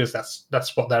Retribution, because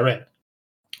that's what they're in.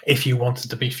 If you wanted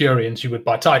to be Furians, you would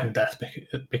buy Titan Death,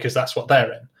 because that's what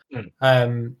they're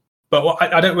in. But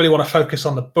I don't really want to focus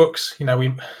on the books. You know,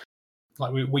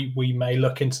 we may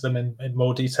look into them in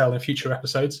more detail in future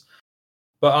episodes.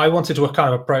 But I wanted to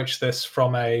kind of approach this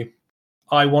from I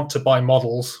want to buy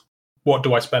models, what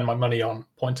do I spend my money on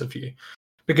point of view.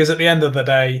 Because at the end of the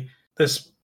day,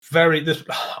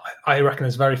 I reckon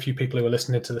there's very few people who are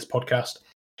listening to this podcast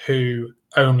who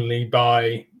only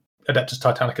buy Adeptus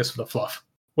Titanicus for the fluff.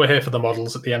 We're here for the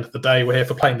models at the end of the day. We're here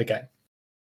for playing the game.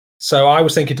 So I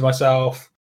was thinking to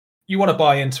myself, you want to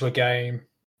buy into a game,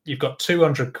 you've got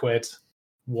 200 quid,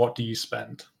 what do you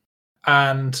spend?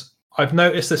 And I've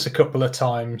noticed this a couple of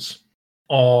times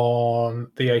on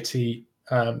the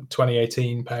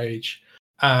 2018 page,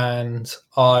 and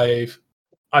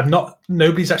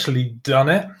nobody's actually done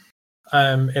it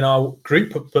in our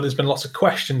group, but there's been lots of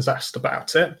questions asked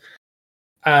about it.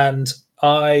 And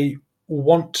I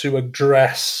want to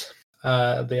address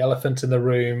the elephant in the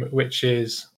room, which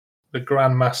is the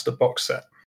Grandmaster box set.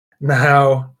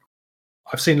 Now,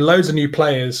 I've seen loads of new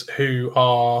players who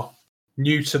are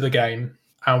new to the game,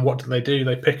 and what do?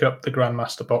 They pick up the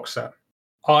Grandmaster box set.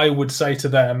 I would say to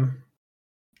them,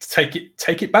 take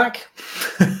it back.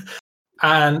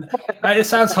 And it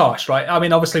sounds harsh, right? I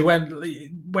mean, obviously,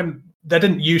 when there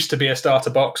didn't used to be a starter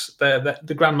box, the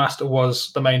Grandmaster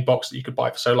was the main box that you could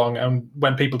buy for so long, and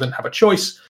when people didn't have a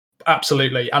choice,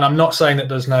 absolutely. And I'm not saying that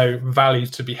there's no value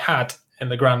to be had in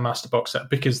the Grandmaster box set,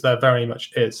 because there very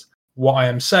much is. What I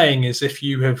am saying is, if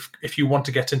you want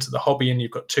to get into the hobby and you've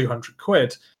got 200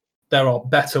 quid, there are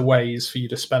better ways for you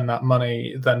to spend that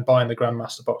money than buying the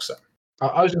Grandmaster box set.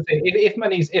 I was going to say, if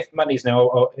money's no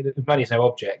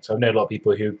object, I know a lot of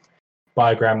people who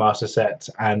buy a Grandmaster set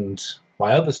and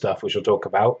buy other stuff, which we'll talk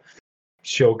about.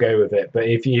 Sure, go with it. But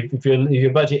if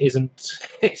your budget isn't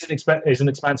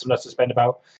expansive enough to spend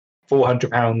about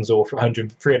 £400 or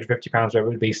 £350, whatever it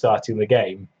would be starting the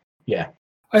game, yeah.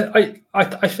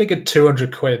 I figured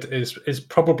 200 quid is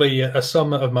probably a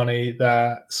sum of money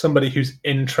that somebody who's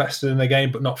interested in the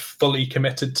game but not fully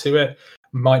committed to it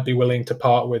might be willing to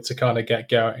part with to kind of get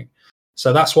going.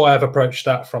 So that's why I've approached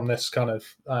that from this kind of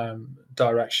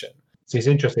direction. So it's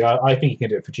interesting. I think you can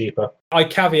do it for cheaper. I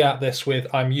caveat this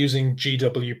with I'm using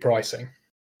GW pricing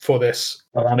for this.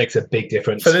 Oh, that makes a big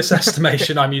difference. For this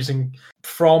estimation, I'm using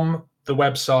from the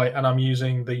website, and I'm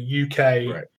using the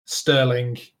UK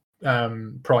sterling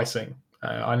pricing.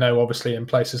 I know obviously in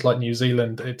places like New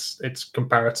Zealand it's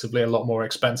comparatively a lot more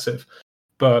expensive,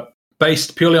 but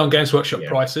based purely on Games Workshop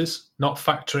prices, not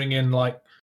factoring in like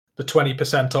the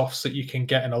 20% offs that you can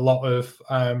get in a lot of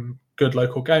good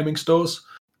local gaming stores,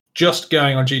 just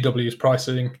going on GW's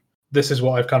pricing, this is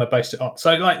what I've kind of based it on.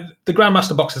 So like the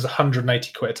Grandmaster box is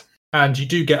 180 quid, and you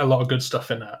do get a lot of good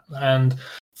stuff in that. And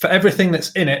for everything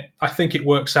that's in it, I think it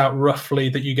works out roughly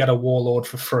that you get a Warlord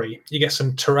for free. You get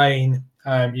some terrain,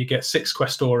 you get 6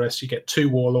 Questoris, you get 2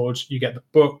 Warlords, you get the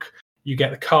book, you get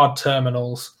the card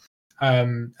terminals,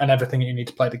 and everything that you need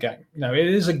to play the game. You know, it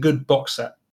is a good box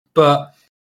set. But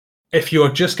if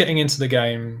you're just getting into the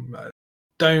game,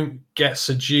 don't get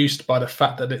seduced by the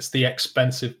fact that it's the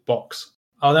expensive box.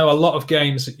 I know a lot of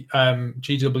games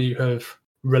GW have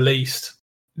released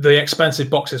the expensive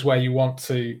boxes where you want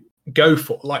to go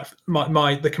for. Like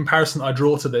the comparison I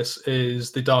draw to this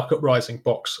is the Dark Uprising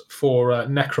box for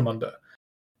Necromunda.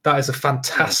 That is a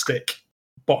fantastic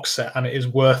box set, and it is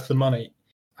worth the money.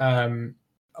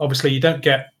 Obviously, you don't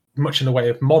get much in the way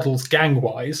of models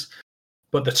gang-wise,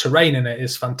 but the terrain in it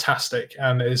is fantastic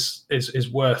and is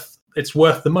worth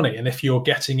the money. And if you're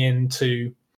getting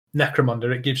into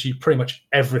Necromunda, it gives you pretty much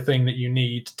everything that you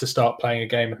need to start playing a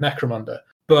game of Necromunda.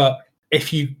 But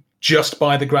if you just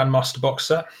buy the Grandmaster box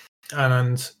set,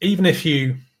 and even if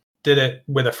you did it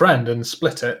with a friend and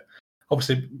split it,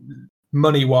 obviously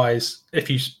money-wise,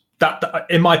 that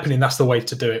in my opinion, that's the way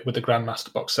to do it with the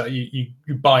Grandmaster box set. You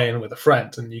buy in with a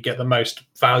friend and you get the most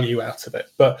value out of it.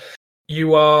 But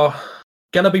you are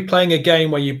going to be playing a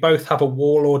game where you both have a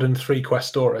Warlord and 3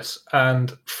 Questoris,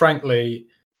 and frankly,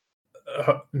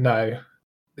 no,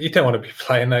 you don't want to be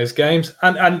playing those games.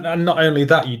 And not only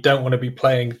that, you don't want to be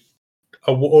playing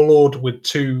a Warlord with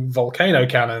 2 Volcano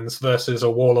Cannons versus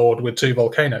a Warlord with 2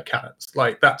 Volcano Cannons.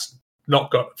 Like, that's not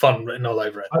got fun written all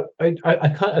over it. I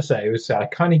kind of say, I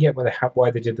kind of get how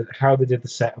they did the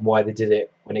set and why they did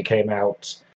it when it came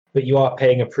out. But you are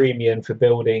paying a premium for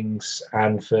buildings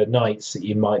and for knights that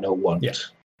you might not want. Yeah.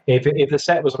 If the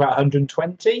set was about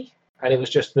 120, and it was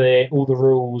just all the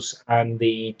rules and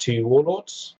the 2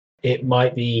 warlords, it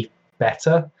might be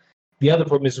better. The other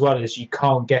problem as well is you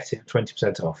can't get it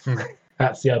 20% off.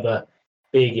 That's the other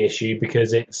big issue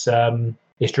because it's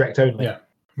direct only.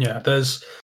 Yeah. There's,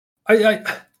 I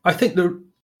think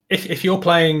if you're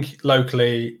playing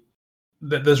locally,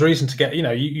 there's reason to get,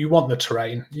 you want the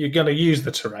terrain. You're going to use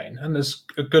the terrain, and there's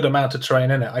a good amount of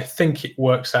terrain in it. I think it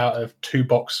works out of 2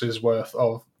 boxes worth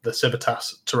of the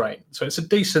Civitas terrain, so it's a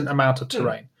decent amount of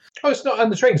terrain. Oh, it's not,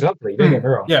 and the train's lovely. Don't get me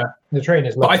wrong. Yeah, the train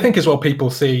is lovely. But I think as well,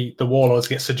 people see the Warlords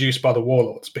get seduced by the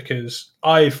Warlords because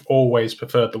I've always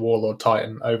preferred the Warlord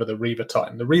Titan over the Reaver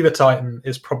Titan. The Reaver Titan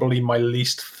is probably my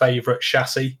least favorite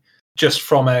chassis, just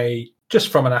from an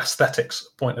aesthetics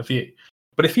point of view.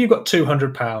 But if you've got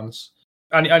 £200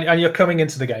 and you're coming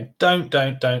into the game, don't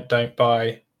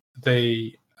buy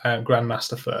the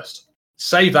Grandmaster first.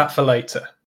 Save that for later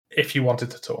if you want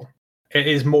it at all. It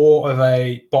is more of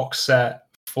a box set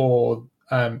for,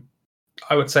 I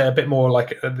would say, a bit more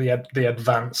like the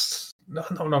advanced.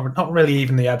 Not really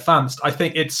even the advanced. I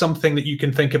think it's something that you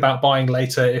can think about buying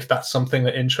later if that's something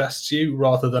that interests you,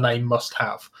 rather than a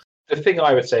must-have. The thing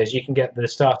I would say is you can get the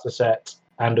starter set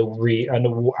and the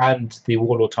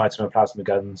Warlord Titan and plasma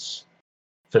guns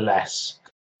for less,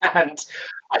 and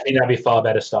I think that'd be a far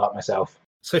better start myself.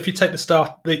 So if you take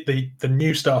the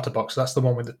new starter box, that's the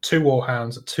one with the 2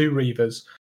 Warhounds, the 2 Reavers,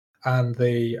 and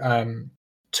the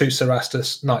 2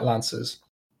 Cerastus Knight Lancers.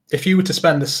 If you were to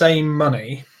spend the same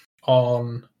money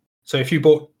on, so if you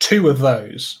bought 2 of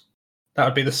those, that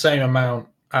would be the same amount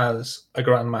as a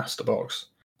Grandmaster box.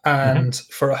 And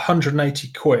for 180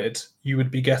 quid, you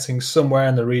would be getting somewhere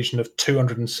in the region of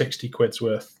 260 quid's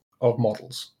worth of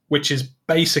models, which is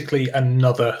basically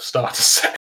another starter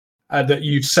set that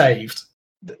you've saved.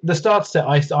 The starter set,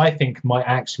 I think, might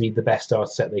actually be the best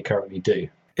starter set they currently do.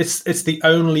 It's the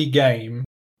only game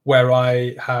where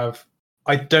I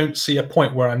don't see a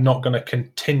point where I'm not going to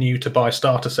continue to buy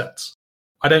starter sets.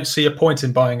 I don't see a point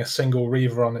in buying a single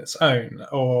Reaver on its own,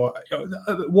 or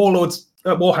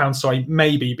Warhounds, sorry,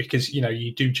 maybe, because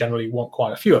you do generally want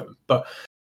quite a few of them. But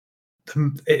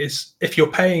it is, if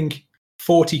you're paying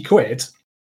 40 quid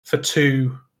for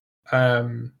 2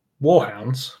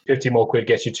 Warhounds, 50 more quid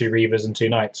gets you 2 Reavers and 2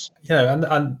 Knights. And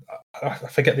I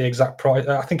forget the exact price.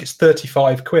 I think it's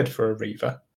 35 quid for a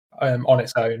Reaver on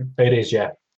its own. It is,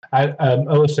 yeah. And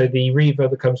also, the Reaver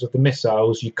that comes with the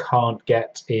missiles you can't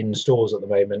get in stores at the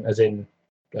moment, as in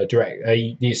direct.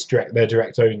 They're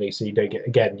direct only, so you don't get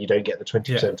the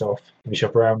 20% off if you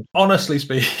shop around. Honestly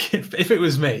speaking, if it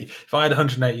was me, if I had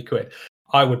 180 quid,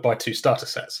 I would buy 2 starter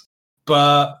sets.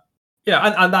 But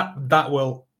yeah, and that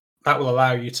will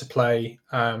allow you to play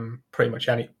pretty much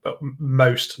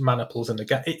most maniples in the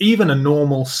game. Even a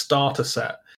normal starter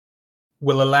set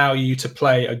will allow you to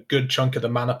play a good chunk of the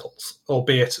maniples,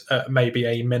 albeit maybe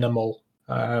a minimal,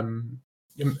 like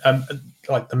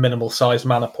the minimal size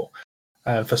maniple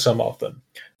for some of them.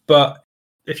 But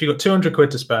if you've got 200 quid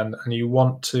to spend and you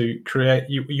want to create,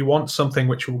 you want something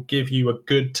which will give you a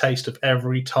good taste of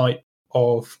every type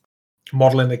of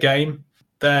model in the game,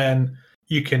 then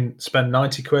you can spend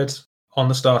 90 quid on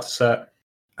the starter set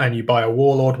and you buy a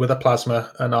Warlord with a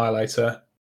Plasma Annihilator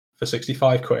for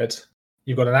 65 quid.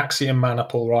 You've got an Axiom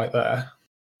Maniple right there,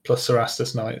 plus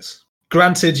Cerastus Knights.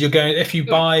 Granted, if you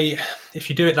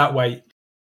do it that way,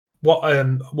 what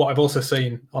I've also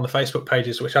seen on the Facebook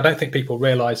pages, which I don't think people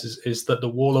realise, is that the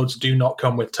Warlords do not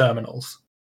come with terminals.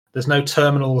 There's no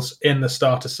terminals in the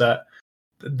starter set.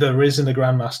 There is in the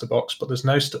Grandmaster box, but there's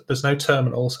no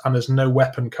terminals and there's no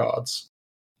weapon cards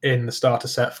in the starter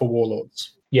set for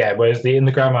Warlords. Yeah, whereas in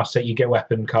the Grandmaster set you get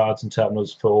weapon cards and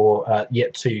terminals for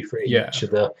yet 2 for each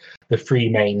of the 3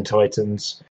 main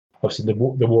Titans. Obviously, the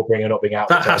Warbringer not being out.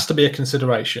 That has to be a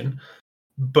consideration,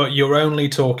 but you're only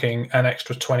talking an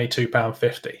extra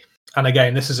 £22.50. And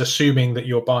again, this is assuming that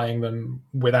you're buying them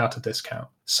without a discount.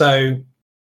 So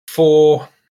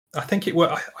I think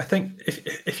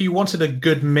if you wanted a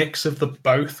good mix of the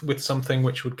both with something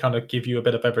which would kind of give you a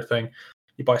bit of everything,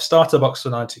 you buy a starter box for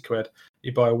 90 quid.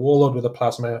 You buy a Warlord with a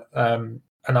Plasma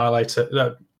Annihilator.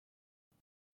 The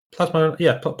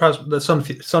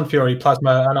Sun Fury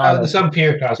Plasma Annihilator. The Sun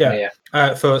Fury Plasma,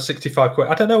 yeah. For 65 quid.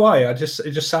 I don't know why. It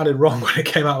just sounded wrong when it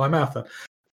came out of my mouth. Then.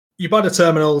 You buy the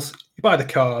terminals, you buy the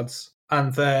cards,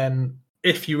 and then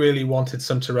if you really wanted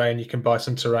some terrain, you can buy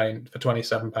some terrain for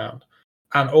 £27.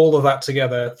 And all of that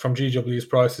together from GW's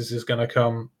prices is going to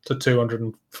come to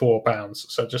 £204.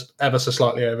 So just ever so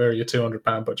slightly over your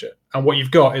 £200 budget. And what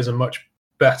you've got is a much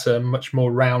better, much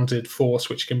more rounded force,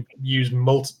 which can use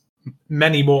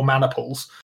many more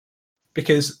maniples,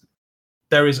 because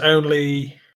there is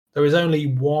only There is only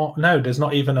one. No, there's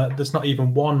not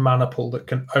even one mana pool that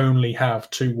can only have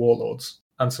 2 warlords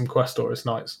and some Questoris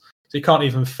Knights. So you can't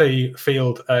even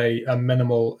field a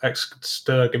minimal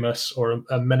Extergimus or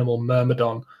a minimal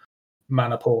Myrmidon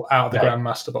mana pool out of the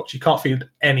Grandmaster box. You can't field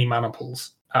any mana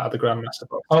pools out of the Grandmaster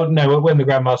box. Oh no! When the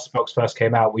Grandmaster box first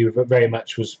came out, we were very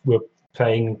much were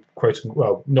playing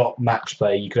not match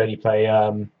play. You could only play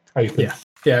open.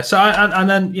 Yeah. So and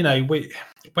then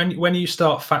when you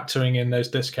start factoring in those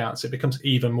discounts, it becomes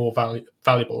even more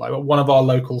valuable. Like one of our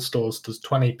local stores does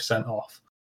 20% off.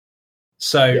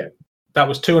 So that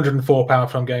was £204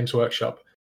 from Games Workshop.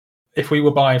 If we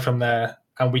were buying from there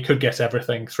and we could get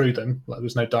everything through them, like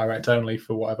there's no direct only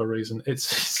for whatever reason,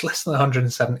 it's less than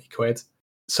 170 quid.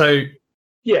 So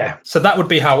so that would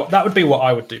be what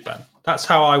I would do, Ben. That's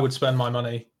how I would spend my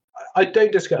money. I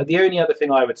don't discuss. The only other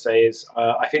thing I would say is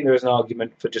I think there is an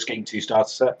argument for just getting 2 starter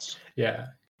sets. Yeah.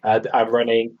 I'm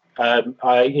running. When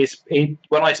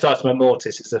I started my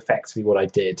Mortis, it's effectively what I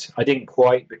did. I didn't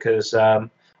quite because I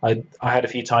had a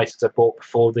few titles I bought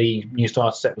before the new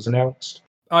starter set was announced.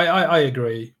 I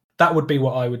agree. That would be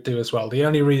what I would do as well. The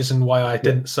only reason why I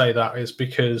didn't say that is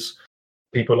because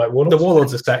people like Warlords. The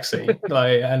Warlords are sexy,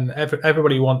 and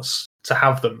everybody wants to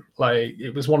have them. Like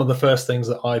it was one of the first things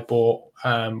that I bought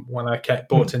when I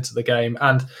bought into the game,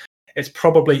 and it's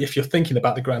probably, if you're thinking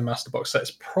about the Grandmaster box set,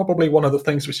 it's probably one of the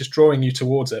things which is drawing you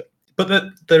towards it. But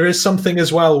there is something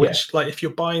as well which, like, if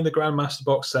you're buying the Grandmaster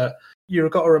box set,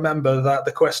 you've got to remember that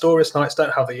the Questoris Knights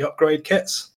don't have the upgrade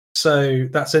kits. So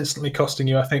that's instantly costing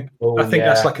you, I think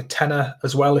that's like a tenner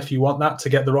as well if you want that to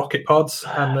get the rocket pods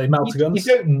and the melter guns.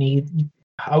 You don't need,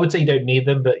 I would say you don't need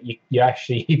them, but you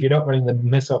actually, if you're not running the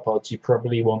missile pods, you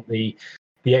probably want the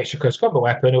extra close combat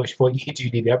weapon, at which point you do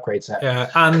need the upgrade set. Yeah,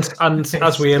 and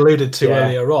as we alluded to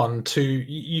earlier on,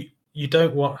 you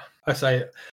don't want, I say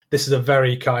this is a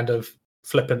very kind of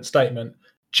flippant statement.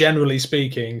 Generally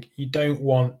speaking, you don't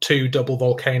want 2 double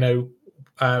volcano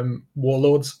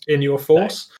warlords in your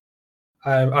force. No.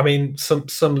 I mean, some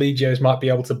legios might be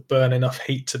able to burn enough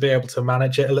heat to be able to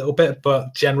manage it a little bit,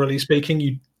 but generally speaking,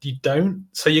 you don't.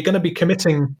 So you're going to be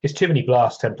committing. It's too many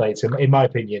blast templates, in my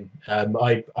opinion.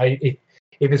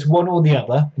 If it's one or the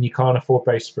other, and you can't afford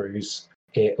both sprues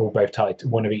or both tight,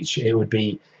 one of each, it would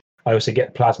be. I would say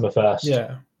get the plasma first.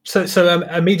 Yeah. So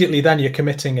immediately then you're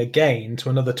committing again to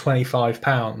another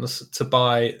 £25 to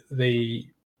buy the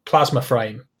plasma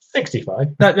frame.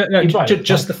 65. No,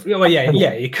 just the. Well, yeah.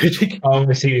 You could. You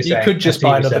could just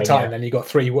buy another Titan, and you got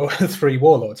three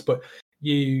warlords. But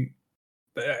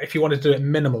if you want to do it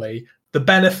minimally, the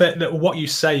benefit that what you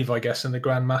save, I guess, in the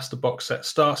Grandmaster box set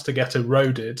starts to get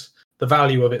eroded. The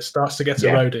value of it starts to get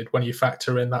eroded when you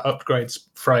factor in that upgrades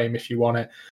frame if you want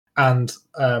it, and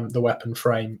the weapon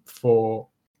frame for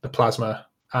the plasma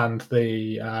and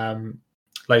the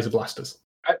laser blasters.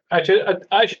 I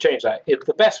should change that.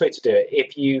 The best way to do it,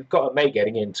 if you've got a mate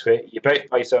getting into it, you both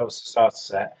buy yourselves a starter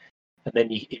set, and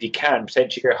then if you can,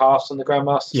 potentially go halves on the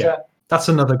Grandmaster set. That's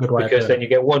another good way. Because then you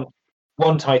get one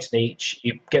Titan each.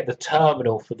 You get the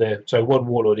terminal for one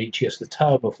Warlord each. You get the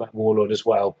terminal for that Warlord as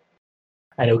well,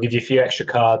 and it'll give you a few extra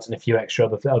cards and a few extra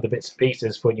other bits and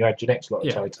pieces for when you add your next lot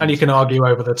of Titans. And you can argue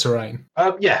over the terrain.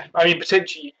 I mean,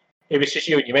 potentially, if it's just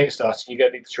you and your mate starting, you're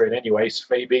going to need the terrain anyway. So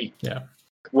maybe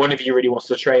one of you really wants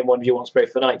the terrain, one of you wants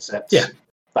both the knight sets. Yeah,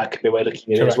 that could be a way of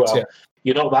looking at it as well. Yeah.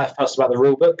 You're not that fussed about the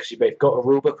rule book because you've both got a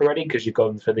rule book already because you've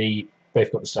gone for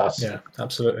both got the starters. Yeah,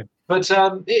 absolutely. But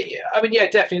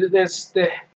definitely. There's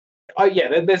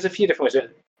a few different ways.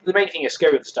 The main thing is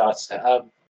go with the starter set.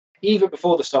 Even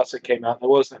before the starter set came out, there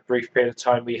was that brief period of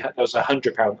time there was £100.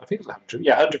 I think it was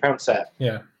 £100 set.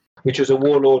 Yeah, which was a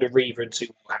Warlord, a Reaver, and 2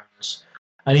 Warhounds.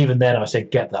 And even then, I said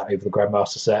get that over the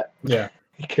Grandmaster set. Yeah,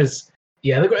 because.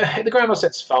 Yeah, the Grandmaster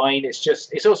set's fine.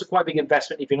 It's also quite a big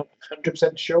investment if you're not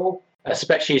 100% sure,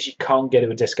 especially as you can't get it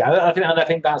with a discount. I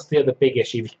think that's the other big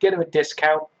issue. If you get it with a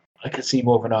discount, I can see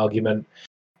more of an argument.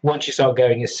 Once you start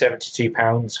going, it's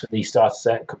 £72 for the starter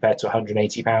set compared to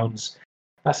 £180.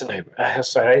 That's a no.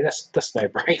 Sorry, that's a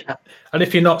no-brainer. And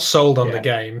if you're not sold on the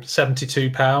game,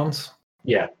 £72.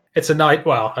 Yeah, it's a night.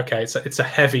 Well, okay, it's a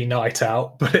heavy night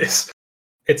out, but it's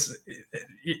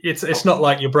not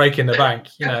like you're breaking the bank.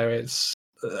 It's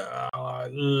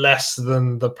less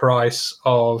than the price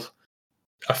of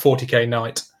a 40k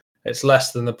knight. It's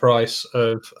less than the price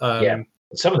of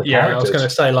some of the characters. I was going to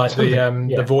say like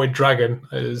the Void Dragon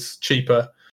is cheaper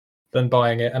than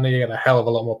buying it, and then you get a hell of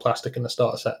a lot more plastic in the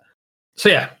starter set.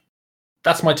 So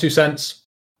that's my 2 cents.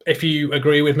 If you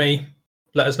agree with me,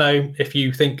 let us know. If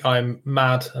you think I'm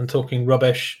mad and talking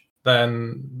rubbish,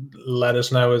 then let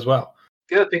us know as well.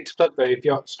 The other thing to plug though, if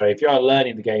you are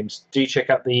learning the games, do check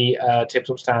out the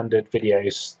Tabletop Standard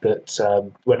videos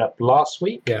that went up last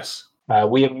week. Yes.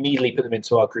 We immediately put them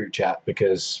into our group chat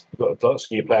because we've got lots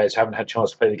of new players who haven't had a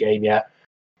chance to play the game yet.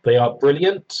 They are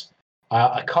brilliant.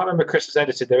 I can't remember Chris has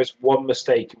edited. There is one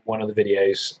mistake in one of the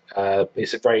videos.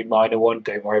 It's a very minor one.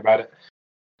 Don't worry about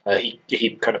it.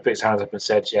 He kind of put his hands up and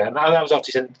said, "Yeah." And that was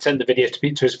after he sent the videos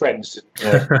to his friends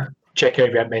to check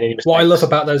over he hadn't made any mistakes. What I love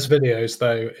about those videos,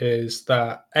 though, is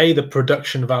that the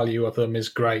production value of them is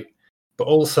great, but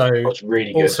also it's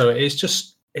really good. Also, it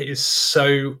is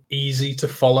so easy to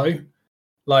follow.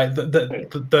 Like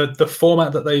the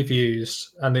format that they've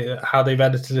used and how they've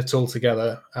edited it all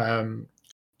together.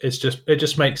 It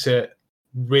just makes it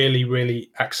really, really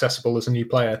accessible as a new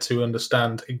player to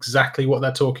understand exactly what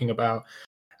they're talking about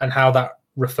and how that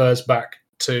refers back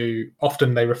to.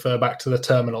 Often they refer back to the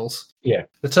terminals. Yeah,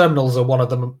 the terminals are one of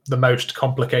the most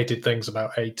complicated things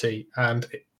about AT, and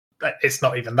it's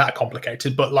not even that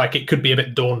complicated. But like, it could be a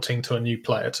bit daunting to a new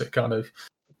player to kind of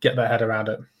get their head around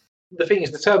it. The thing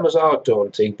is, the terminals are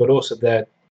daunting, but also they're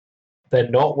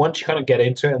not. Once you kind of get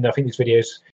into it, and I think these videos,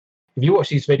 if you watch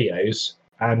these videos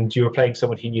and you were playing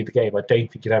someone who knew the game, I don't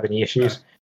think you'd have any issues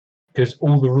because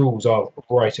all the rules are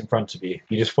right in front of you.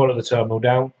 You just follow the terminal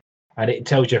down, and it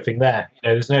tells you everything there.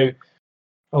 There's no,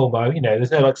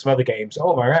 there's no like some other games.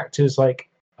 Oh, my reactor's like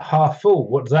half full.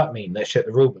 What does that mean? Let's check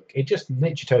the rulebook. It just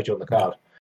literally tells you on the card.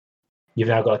 You've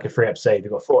now got like a 3-up save.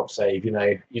 You've got a 4-up save.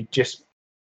 You just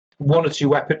 1 or 2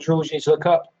 weapons rules you need to look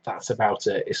up. That's about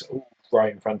it. It's all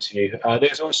right in front of you.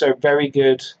 There's also very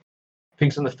good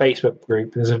things on the Facebook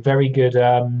group. There's a very good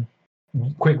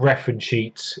quick reference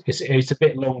sheet. It's a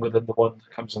bit longer than the one that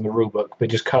comes on the rulebook, but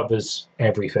it just covers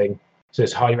everything. So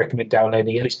it's highly recommend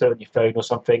downloading. At least put it on your phone or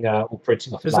something, or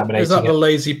printing off and laminating. Is that the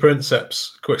Lazy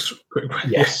Princeps? Quick.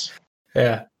 Yes.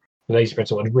 Yeah. The Lazy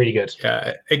Princeps one, really good.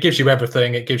 Yeah, it gives you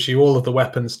everything. It gives you all of the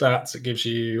weapon stats. It gives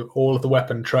you all of the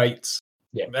weapon traits.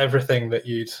 Yeah, everything that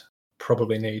you'd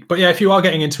probably need. But yeah, if you are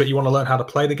getting into it, you want to learn how to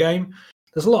play the game.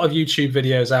 There's a lot of YouTube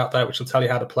videos out there which will tell you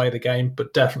how to play the game,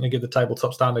 but definitely give the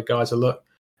Tabletop Standard guys a look.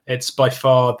 It's by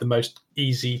far the most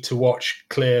easy to watch,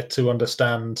 clear to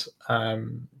understand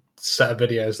set of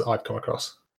videos that I've come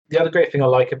across. The other great thing I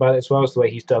like about it as well is the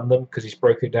way he's done them, because he's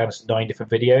broken it down into 9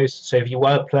 different videos. So if you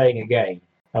were playing a game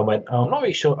and went, I'm not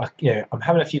really sure, I'm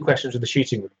having a few questions with the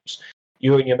shooting rules,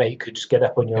 you and your mate could just get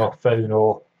up on your phone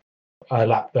or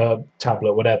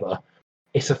tablet, whatever.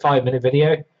 It's a 5-minute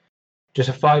video. Just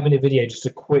a 5-minute video just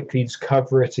to quickly just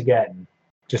cover it again,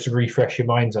 just to refresh your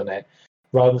minds on it,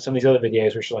 rather than some of these other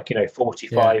videos which are like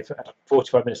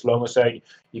 45 minutes long or so.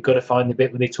 You've got to find the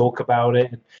bit where they talk about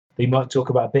it. They might talk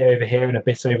about a bit over here and a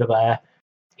bit over there.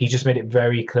 He just made it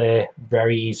very clear,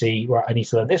 very easy. Right, I need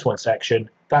to learn this one section.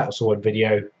 That's one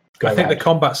video. I think the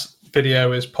combats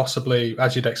video is possibly,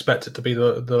 as you'd expect it to be,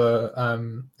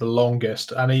 the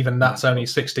longest, and even that's only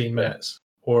 16 minutes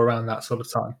or around that sort of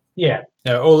time. Yeah.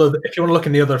 If you want to look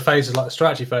in the other phases, like the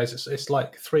strategy phase, it's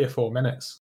like 3 or 4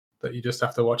 minutes that you just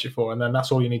have to watch it for, and then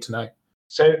that's all you need to know.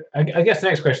 So I guess the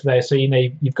next question there. So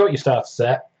you've got your starter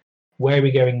set. Where are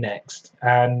we going next?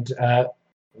 And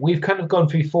we've kind of gone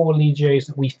through 4 legios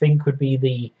that we think would be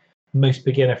the most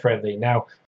beginner friendly. Now,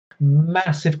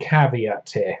 massive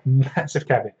caveat here. Massive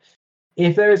caveat.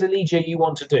 If there is a legio you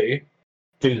want to do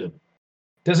them.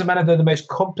 Doesn't matter if they're the most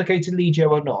complicated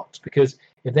legio or not, because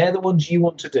if they're the ones you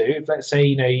want to do, if let's say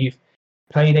you've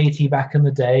played AT back in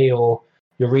the day, or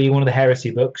you're reading one of the heresy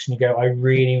books and you go, I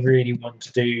really, really want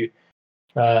to do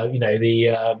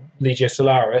the Legio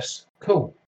Solaris,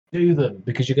 cool, do them,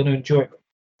 because you're going to enjoy it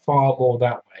far more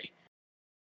that way.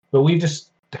 But we've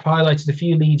just highlighted a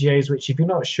few legios which, if you're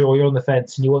not sure, you're on the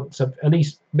fence and you want to at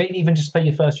least maybe even just play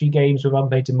your first few games with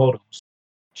unpainted models,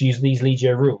 to use these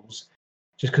legio rules,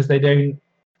 just because they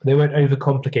won't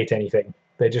overcomplicate anything.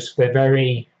 They're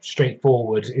very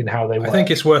straightforward in how they work. I think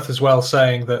it's worth as well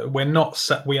saying that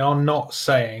we are not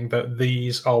saying that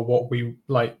these are what we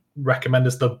recommend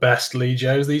as the best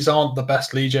legios. These aren't the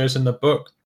best legios in the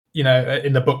book.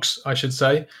 In the books, I should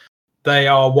say. They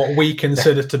are what we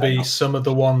consider to be some of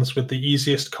the ones with the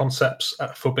easiest concepts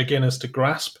for beginners to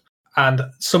grasp, and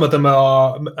some of them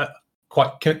are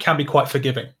can be quite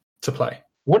forgiving to play.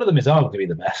 One of them is arguably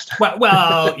the best.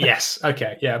 Well, yes,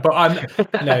 okay, yeah, but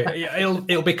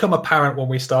it'll become apparent when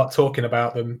we start talking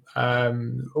about them,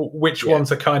 which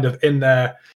ones are kind of in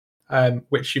there,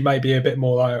 which you may be a bit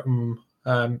more like.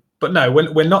 But no,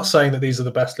 we're not saying that these are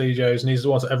the best legios and these are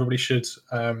the ones that everybody should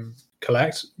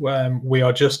collect. We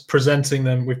are just presenting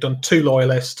them. We've done 2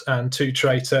 loyalist and 2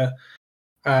 traitor,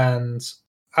 and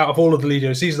out of all of the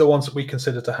legios, these are the ones that we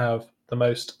consider to have the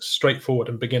most straightforward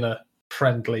and beginner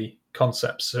friendly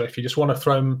concepts. So if you just want to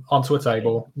throw them onto a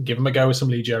table, give them a go with some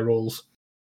Legio rules,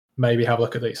 maybe have a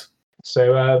look at these.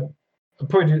 So I'll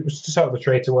probably just start with the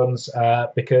traitor ones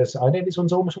because I know these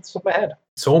ones almost off the top of my head.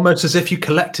 It's almost as if you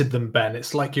collected them, Ben.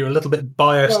 It's like you're a little bit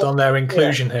biased on their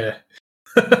inclusion here.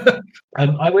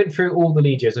 I went through all the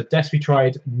Legios. I desperately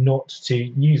tried not to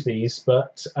use these,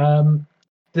 but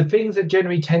the things that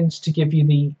generally tends to give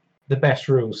you the best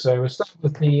rules. So we'll start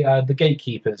with the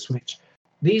gatekeepers, which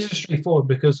these are straightforward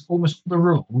because almost all the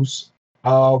rules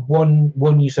are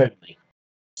one use only.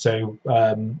 So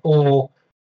or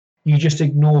you just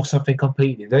ignore something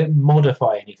completely. They don't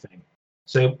modify anything.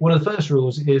 So one of the first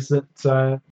rules is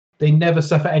that they never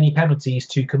suffer any penalties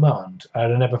to command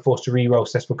and are never forced to re-roll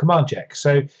successful command checks.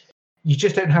 So you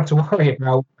just don't have to worry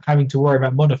about having to worry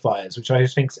about modifiers, which I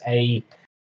just think is a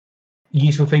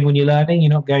useful thing when you're learning.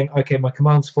 You're not going, okay, my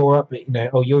command's 4 up, but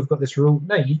oh, you've got this rule.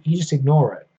 No, you just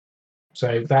ignore it.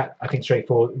 So that, I think,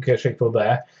 go straightforward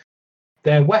there.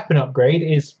 Their weapon upgrade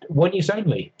is one use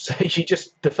only. So you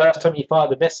just, the first time you fire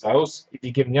the missiles, if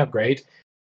you're given the upgrade,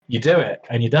 you do it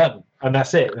and you're done. And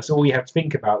that's it. That's all you have to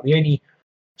think about. The only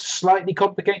slightly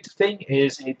complicated thing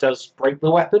is it does break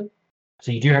the weapon.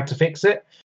 So you do have to fix it.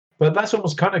 But that's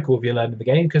almost kind of cool if you're learning the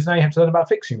game, because now you have to learn about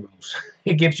fixing rules.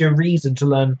 It gives you a reason to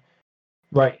learn,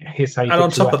 right, here's how you And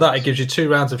fix on top of that, weapons. it gives you 2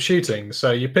 rounds of shooting. So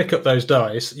you pick up those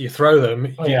dice, you throw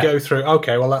them, go through,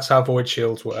 okay, well, that's how void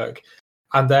shields work.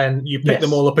 And then you pick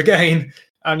them all up again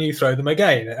and you throw them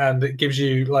again. And it gives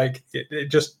you, it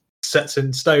just sets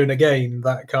in stone again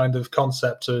that kind of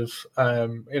concept of,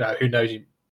 who knows,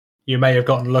 you may have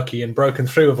gotten lucky and broken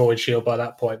through a void shield by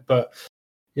that point. But,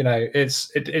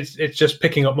 it's just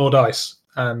picking up more dice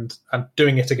and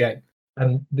doing it again.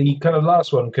 And the kind of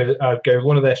last one could go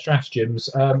one of their stratagems.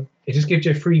 It just gives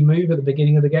you a free move at the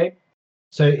beginning of the game.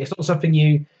 So it's not something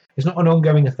it's not an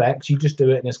ongoing effect. You just do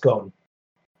it and it's gone.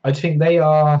 I think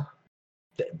I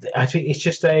think it's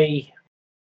just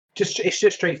it's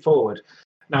just straightforward.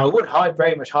 Now, I would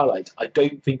very much highlight, I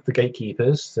don't think the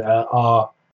gatekeepers are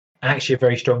actually a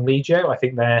very strong Legio. I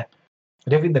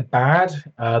don't think they're bad.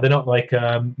 They're not like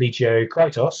Legio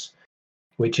Kratos,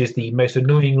 which is the most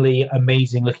annoyingly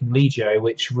amazing looking Legio,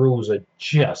 which rules are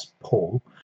just poor.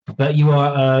 But you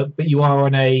are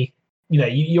on a,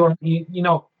 you're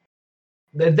not.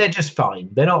 They're just fine.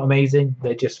 They're not amazing.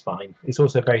 They're just fine. It's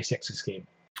also a very sexy scheme.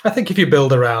 I think if you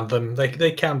build around them,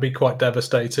 they can be quite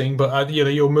devastating. But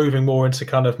you're moving more into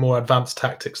kind of more advanced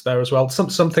tactics there as well.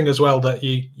 Something as well that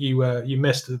you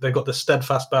missed. They've got the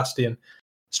Steadfast Bastion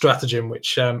stratagem,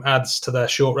 which adds to their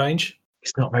short range.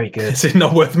 It's not very good. Is it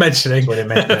not worth mentioning?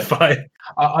 Fine.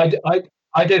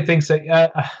 I don't think so.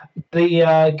 The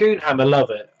Goonhammer love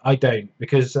it. I don't,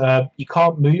 because you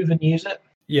can't move and use it.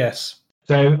 Yes.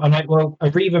 So I'm like, well, a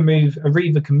Reaver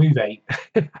can move 8.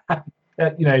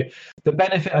 The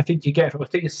benefit I think you get from, I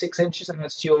think it's 6 inches, and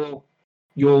that's your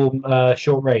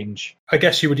short range. I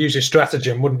guess you would use your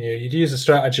stratagem, wouldn't you? You'd use a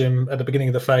stratagem at the beginning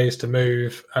of the phase to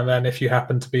move, and then if you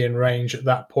happen to be in range at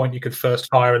that point, you could first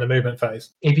fire in the movement phase.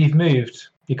 If you've moved,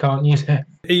 you can't use it.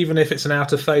 Even if it's an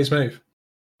out of phase move?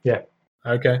 Yeah.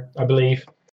 Okay. I believe.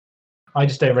 I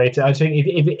just don't rate it. I think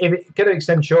if it's going to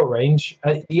extend short range,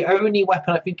 the only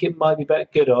weapon I think it might be better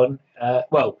good on,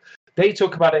 they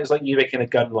talk about it as like you making a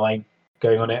gun line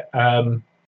going on it.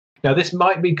 Now, this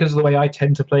might be because of the way I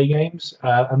tend to play games,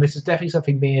 and this is definitely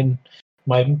something me and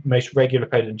my most regular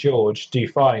opponent, George, do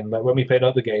find. Like when we played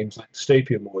other games, like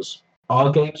Dystopian Wars, our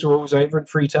games were always over in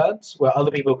 3 turns, where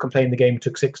other people complained the game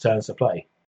took 6 turns to play.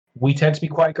 We tend to be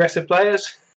quite aggressive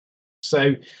players,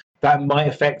 so that might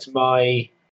affect my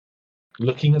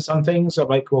looking at some things. I'm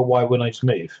like, well, why wouldn't I just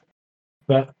move?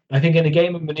 But I think in a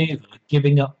game of maneuver,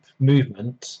 giving up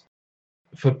movement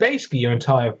for basically your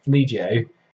entire Legio,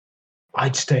 I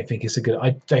just don't think it's a good.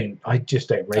 I just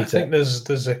don't rate it. I think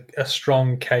there's a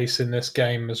strong case in this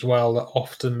game as well that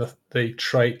often the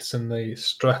traits and the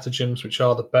stratagems which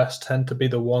are the best tend to be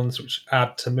the ones which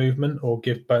add to movement or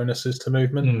give bonuses to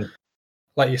movement.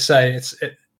 Like you say,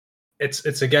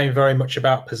 it's a game very much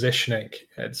about positioning.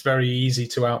 It's very easy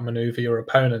to outmaneuver your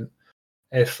opponent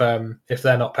if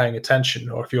they're not paying attention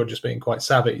or if you're just being quite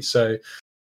savvy. So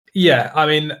yeah, I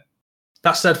mean,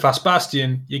 that Steadfast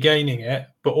Bastion, you're gaining it,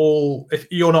 but if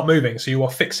you're not moving, so you are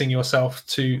fixing yourself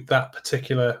to that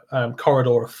particular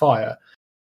corridor of fire.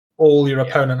 All your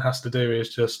opponent has to do is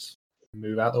just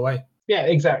move out the way. Yeah,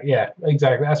 exactly. Yeah,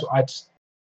 exactly. That's what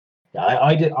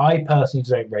I personally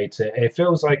don't rate it. It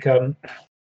feels like a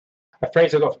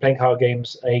phrase I got for playing card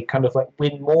games, a kind of like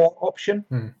win more option.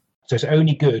 So it's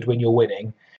only good when you're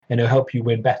winning, and it'll help you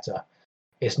win better.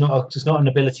 It's not an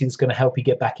ability that's going to help you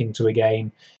get back into a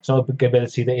game. It's not an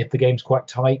ability that if the game's quite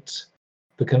tight,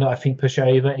 that can, I think, push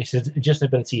over. It's just an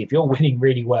ability. If you're winning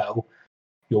really well,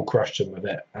 you'll crush them with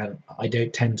it. And I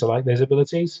don't tend to like those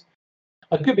abilities.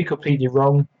 I could be completely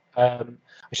wrong. I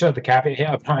should have the caveat here.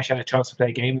 I've not actually had a chance to play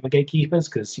a game with the Gatekeepers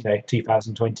because,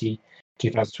 2020,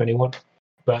 2021.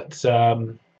 But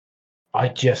I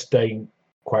just don't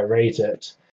quite rate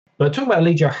it. But talking about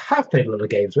Legio, I have played a lot of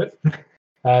games with.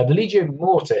 The Legio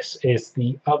Mortis is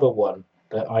the other one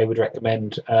that I would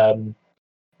recommend.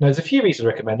 There's a few reasons to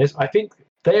recommend this. I think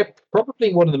they're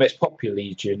probably one of the most popular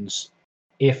Legions,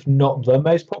 if not the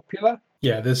most popular.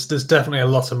 Yeah, there's definitely a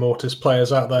lot of Mortis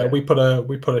players out there. Yeah.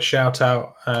 We put a shout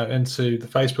out into the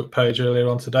Facebook page earlier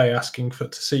on today, asking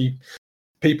to see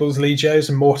people's Legios,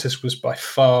 and Mortis was by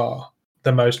far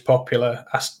the most popular.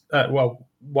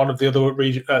 One of the other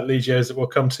Legios that we'll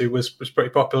come to was pretty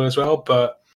popular as well,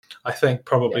 but I think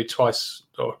probably twice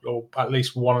or at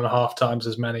least 1.5 times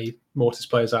as many Mortis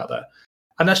players out there.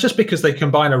 And that's just because they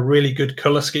combine a really good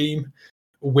color scheme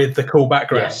with the cool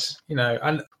background,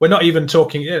 and we're not even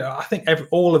talking. I think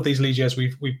all of these Legios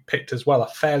we've picked as well are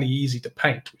fairly easy to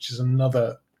paint, which is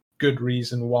another good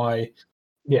reason why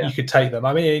you could take them.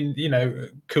 I mean,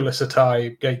 Kula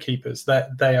Satai Gatekeepers,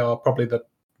 they are probably the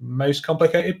most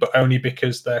complicated, but only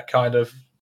because they're kind of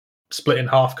split in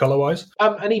half color wise.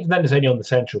 And even then, it's only on the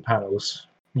central panels.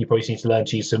 You probably need to learn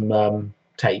to use some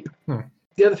tape.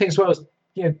 The other thing as well is,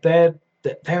 they're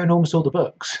in almost all the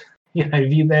books.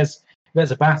 If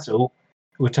there's a battle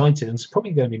with Titans,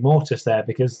 probably going to be Mortis there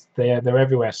because they're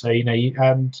everywhere. So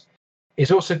and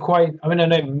it's also quite. I mean, I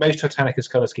know most Titanicus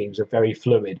color schemes are very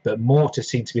fluid, but Mortis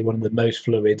seems to be one of the most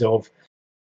fluid. Of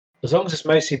as long as it's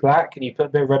mostly black and you put a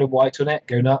bit of red and white on it,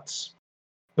 go nuts.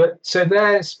 But so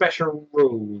their special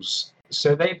rules.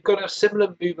 So they've got a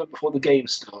similar movement before the game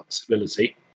starts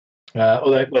ability.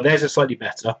 Although theirs is slightly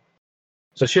better.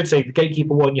 So I should say the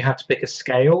Gatekeeper one, you have to pick a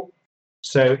scale.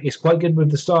 So it's quite good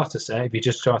with the starter set if you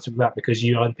just started with that because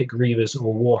you either pick Reavers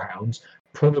or Warhounds,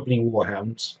 probably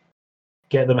Warhounds.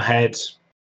 Get them ahead,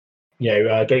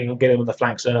 getting them on the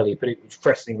flanks early,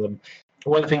 pressing them.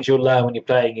 One of the things you'll learn when you're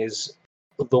playing is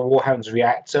the Warhound's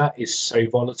reactor is so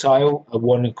volatile.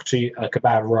 A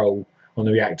bad roll on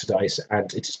the reactor dice,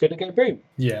 and it's just going to go boom.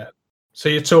 Yeah. So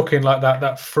you're talking like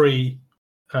that free,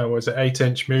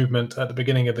 8-inch movement at the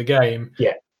beginning of the game?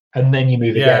 Yeah. And then you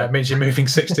move again. Yeah, it means you're moving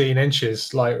 16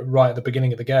 inches, like right at the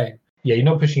beginning of the game. Yeah, you're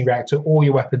not pushing your reactor. All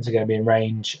your weapons are going to be in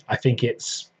range. I think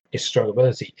it's strong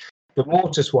ability. The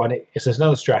Mortis one, it's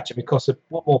another strategy. It costs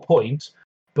 1 more point,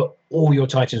 but all your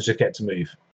Titans just get to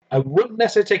move. I wouldn't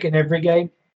necessarily take it in every game.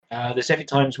 There's definitely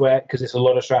times where, because it's a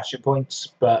lot of strategy points,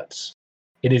 but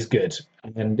it is good.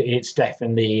 And it's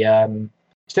definitely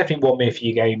won me a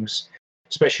few games,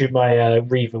 especially with my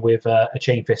Reaver with a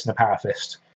Chain Fist and a Power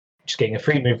Fist. Just getting a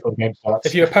free move before the game starts.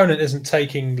 If your opponent isn't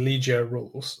taking Legio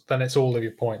rules, then it's all of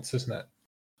your points, isn't it?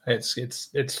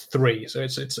 It's 3, so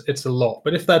it's a lot.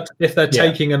 But if they're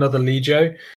taking another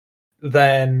Legio,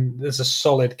 then there's a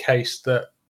solid case that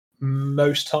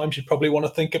most times you'd probably want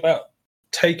to think about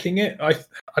taking it. I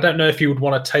don't know if you would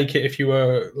want to take it if you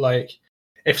were like,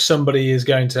 if somebody is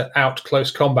going to out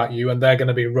close combat you and they're going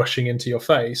to be rushing into your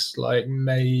face, like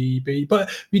maybe,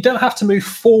 but you don't have to move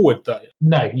forward though.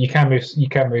 No, you can move. You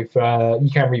can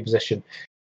reposition.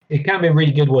 It can be a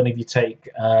really good one if you take.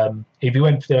 If you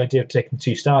went for the idea of taking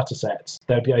 2 starter sets,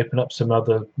 they'd open up some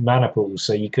other mana pools.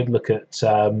 So you could look at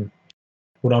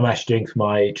what I'm actually doing for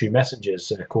my True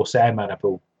Messengers, a Corsair mana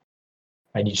pool,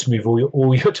 and you just move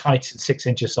all your Titans 6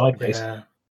 inches sideways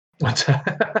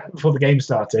before the game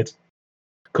started.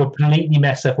 Completely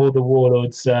mess up all the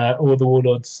warlords.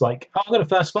 Like, I'm going to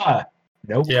first fire.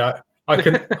 Nope. Yeah,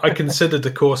 I considered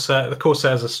the Corsair. The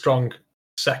Corsair is a strong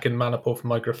second mana pool for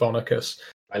my Gryphonicus.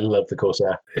 I love the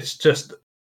Corsair. It's just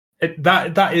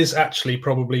that is actually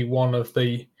probably one of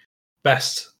the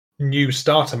best new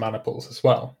starter mana pools as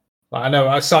well. I know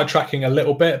I sidetracking a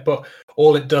little bit, but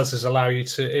all it does is allow you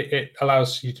to. It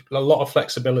allows you a lot of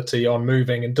flexibility on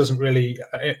moving and doesn't really.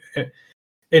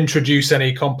 Introduce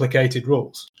any complicated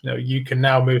rules. You can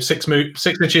now move 6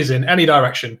 inches in any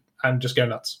direction and just go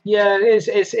nuts. Yeah,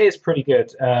 it's pretty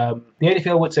good. The only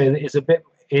thing I would say is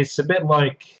it's a bit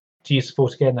like, to use the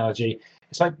 40k analogy,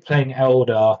 it's like playing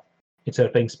Eldar instead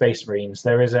of playing Space Marines.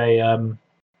 There is you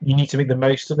need to make the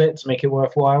most of it to make it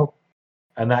worthwhile,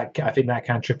 and that I think that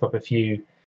can trip up a few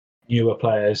newer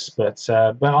players. But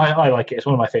I like it. It's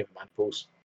one of my favorite mana pools.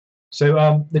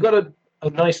 So they've got a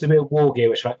nice little bit of war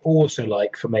gear, which I also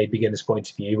like from a beginner's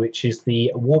point of view, which is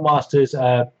the War Masters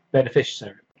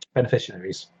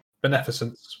beneficiaries.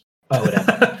 Beneficence. Oh,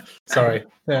 whatever. Sorry.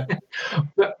 Yeah.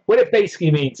 But what it basically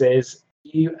means is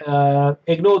you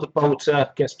ignore the bolter,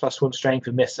 gets +1 strength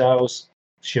for missiles.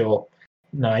 Sure.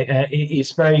 No,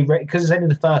 it's very rare because it's only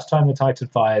the first time the Titan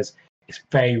fires. It's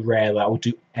very rare that I will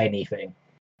do anything.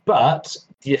 But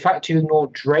the fact you ignore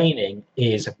draining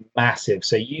is massive.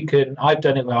 So you can. I've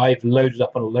done it where I've loaded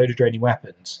up on a load of draining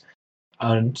weapons,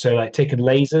 and so like taking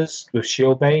lasers with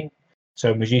Shield Bane,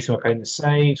 so I'm reducing my opponent's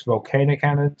saves, volcano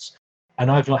cannons,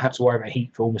 and I've not had to worry about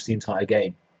heat for almost the entire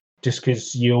game. Just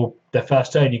because the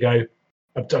first turn you go,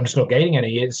 I'm just not gaining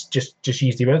any. It's just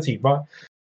use the ability, but.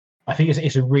 I think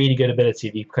it's a really good ability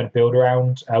that you kind of build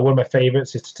around. One of my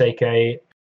favorites is to take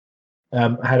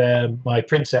my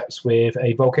Princeps with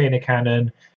a volcano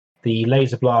cannon, the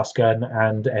laser blast gun,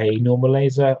 and a normal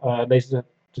laser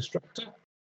destructor.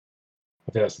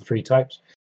 I think that's the 3 types.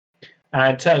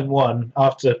 And turn 1,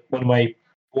 after one of my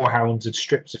Warhounds had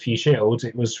stripped a few shields,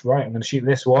 it was right. I'm going to shoot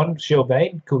this one, Shield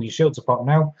Bane. Cool, your shields apart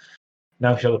now.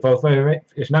 Now shell the both over it.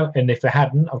 And if they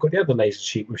hadn't, I've got the other laser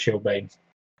shoot with Shield Bane.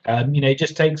 It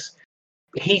just takes.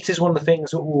 Heat is one of the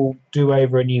things that will do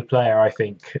over a new player, I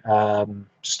think, to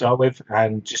start with,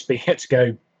 and just being able to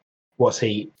go, what's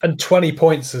heat? And 20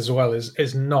 points as well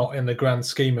is not, in the grand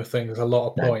scheme of things, a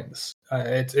lot of points.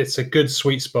 It's a good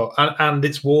sweet spot. And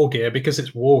it's war gear. Because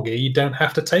it's war gear, you don't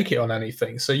have to take it on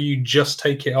anything. So you just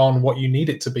take it on what you need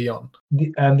it to be on.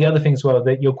 The other thing as well,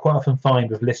 that you'll quite often find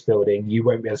with list building, you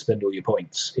won't be able to spend all your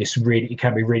points. It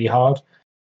can be really hard.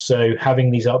 So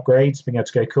having these upgrades, being able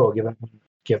to go, cool,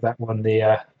 give that one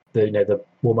the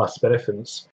War Master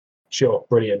benefits. Sure,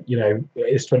 brilliant.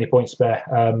 It's 20 points spare.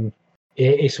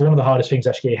 It's one of the hardest things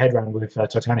to actually get your head around with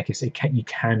Titanicus. You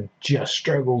can just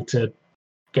struggle to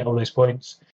get all those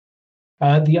points.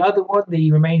 The other one,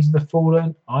 the Remains of the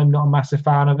Fallen, I'm not a massive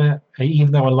fan of it,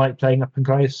 even though I like playing up and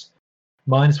close.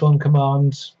 -1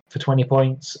 command for 20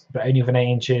 points, but only within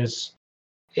 8 inches.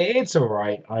 It's all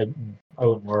right. I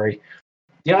wouldn't worry.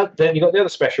 Yeah, then you got the other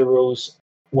special rules.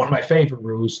 One of my favourite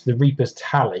rules, the Reaper's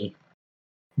Tally.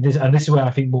 This is where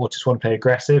I think more just want to play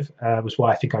aggressive. Was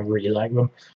why I think I really like them.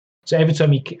 So every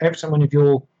time one of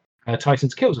your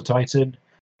Titans kills a Titan,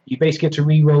 you basically get to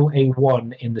reroll a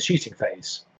 1 in the shooting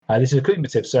phase. This is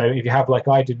accumulative. So if you have, like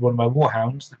I did, one of my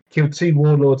Warhounds, killed 2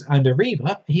 Warlords and a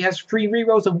Reaver, he has 3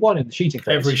 rerolls of 1 in the shooting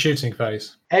phase. Every shooting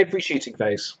phase. Every shooting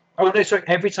phase. Oh no, sorry.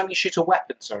 Every time you shoot a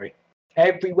weapon. Sorry.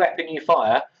 Every weapon you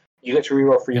fire, you get to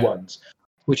reroll 3 1s.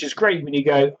 Which is great when you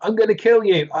go, I'm going to kill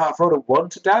you. I've rolled a 1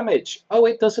 to damage. Oh,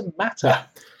 it doesn't matter. Yeah.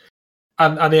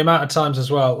 And the amount of times as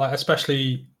well, like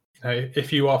especially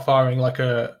if you are firing like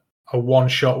a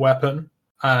one-shot weapon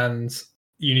and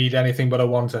you need anything but a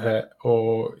 1 to hit,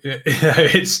 or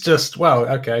it's just, well,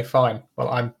 okay, fine. Well,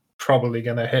 I'm probably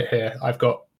going to hit here. I've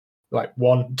got like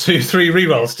 1, 2, 3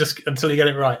 rerolls just until you get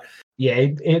it right. Yeah,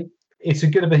 it's a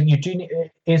good ability. You do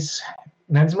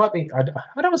now, this might be, I don't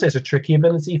want to say it's a tricky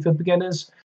ability for beginners,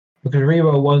 because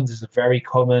reroll 1s is a very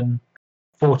common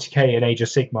 40k and Age of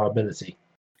Sigmar ability.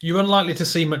 You're unlikely to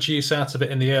see much use out of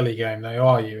it in the early game, though,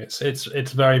 are you?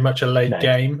 It's very much a late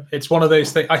game. It's one of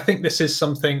those things. I think this is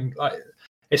something like,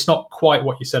 it's not quite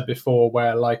what you said before,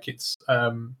 where like it's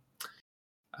I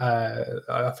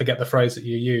forget the phrase that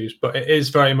you used, but it is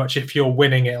very much, if you're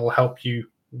winning, it'll help you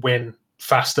win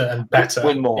faster and better.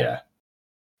 Win more. Yeah.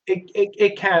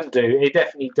 It can do. It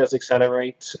definitely does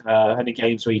accelerate any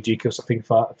games where you do kill something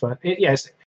for yes,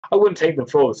 I wouldn't take them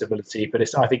for this ability, but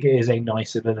I think it is a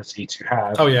nice ability to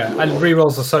have. Oh yeah, and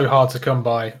rerolls are so hard to come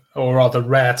by, or rather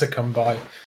rare to come by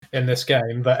in this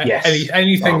game, that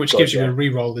anything which gives you a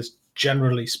reroll is,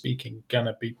 generally speaking, going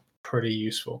to be pretty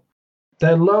useful.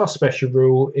 The last special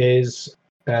rule is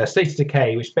State of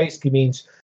Decay, which basically means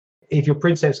if your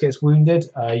Princeps gets wounded,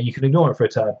 you can ignore it for a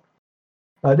turn.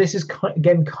 This is,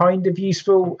 again, kind of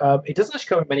useful. It doesn't actually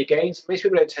come in many games. Most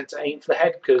people don't tend to aim for the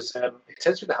head because it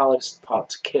tends to be the hardest part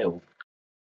to kill.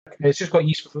 It's just quite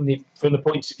useful from the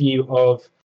point of view of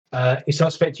it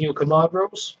starts affecting your command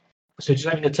rolls. So just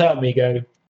having a turn where you go,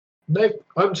 nope,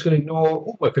 I'm just going to ignore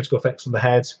all my critical effects on the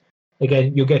head.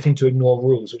 Again, you're getting to ignore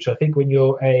rules, which I think when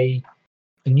you're a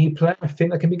new player, I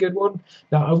think that can be a good one.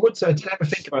 Now, I would say, I did have a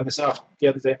think about this the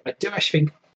other day. I do actually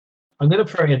think I'm going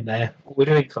to throw in there, we're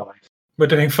doing 5. We're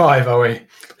doing 5, are we?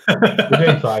 We're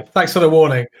doing 5. Thanks for the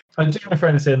warning. I do want to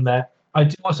throw this in there. I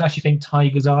do also actually think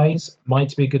Tiger's Eyes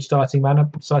might be a good starting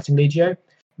Legio.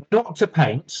 Not to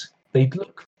paint. They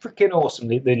look freaking awesome,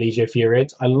 the Legio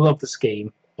Furians. I love the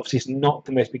scheme. Obviously, it's not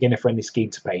the most beginner-friendly scheme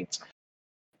to paint.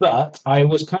 But I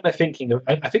was kind of thinking,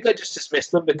 I think I just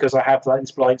dismissed them because I have like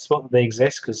this blind spot that they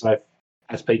exist because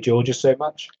I've played Georgia so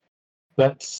much.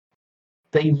 But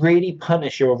they really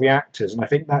punish your reactors, and I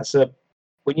think that's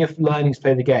when you're learning to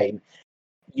play the game,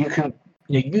 you can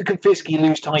physically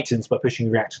lose Titans by pushing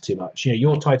your reactor too much.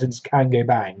 Your Titans can go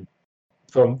bang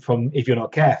from if you're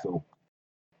not careful.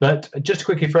 But just to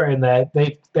quickly throw in there,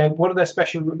 they're one of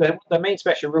their main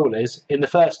special rule is in the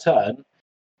first turn,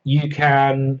 you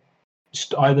can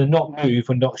either not move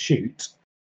or not shoot,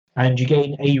 and you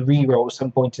gain a reroll at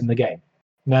some point in the game.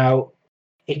 Now,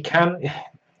 it can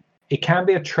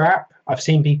be a trap. I've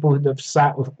seen people who have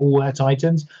sat with all their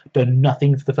Titans, done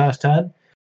nothing for the first turn,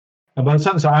 and by the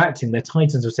time they start acting, their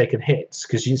Titans have taken hits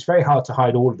because it's very hard to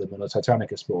hide all of them on a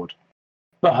Titanicus board.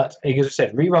 But as I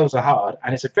said, rerolls are hard,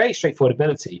 and it's a very straightforward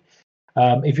ability.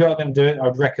 If you are going to do it,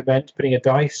 I'd recommend putting a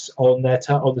dice on the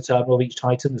terminal of each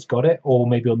Titan that's got it, or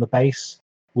maybe on the base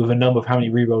with a number of how many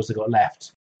rerolls they've got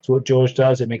left. So what George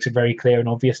does, it makes it very clear and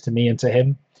obvious to me and to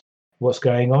him what's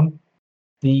going on.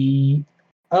 The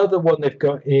other one they've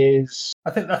got is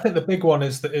I think the big one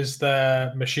is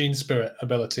their Machine Spirit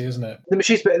ability, isn't it? the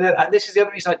Machine Spirit. And this is the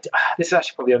other reason. This is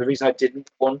actually probably the other reason I didn't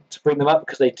want to bring them up,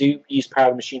 because they do use Power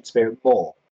of the Machine Spirit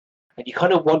more, and you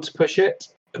kind of want to push it.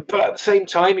 But at the same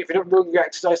time, if you're not rolling your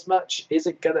active dice much, is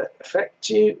it going to affect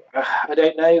you? I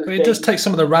don't know. But it does take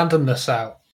some of the randomness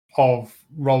out of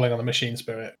rolling on the Machine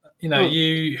Spirit.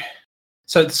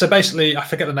 So basically, I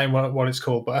forget the name what it's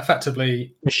called, but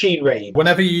effectively, Machine Raid.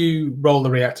 Whenever you roll the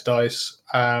reactor dice,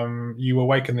 you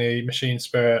awaken the Machine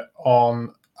Spirit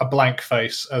on a blank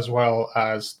face as well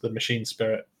as the Machine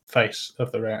Spirit face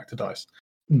of the reactor dice.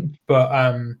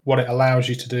 But what it allows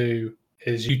you to do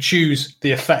is you choose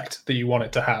the effect that you want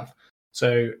it to have.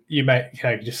 So you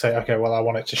just say, okay, well, I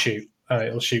want it to shoot.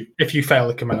 It'll shoot if you fail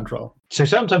the command roll. So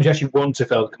sometimes you actually want to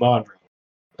fail the command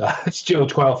roll.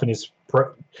 George quite often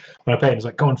when I play him, it's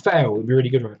like, go on, fail. It'd be really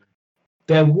good.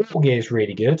 Their war gear is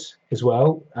really good as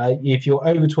well. If you're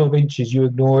over 12 inches, you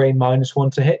ignore a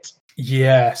 -1 to hit.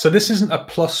 Yeah, so this isn't a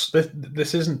plus.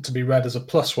 This isn't to be read as a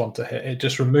 +1 to hit. It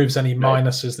just removes any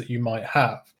minuses that you might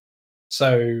have.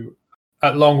 So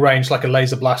at long range, like a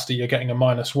laser blaster, you're getting a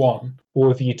 -1. Or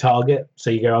if you target, so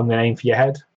you go, I'm going to aim for your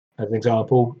head, as an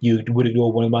example, you would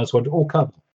ignore one of the -1 or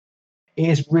cover. It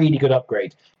is really good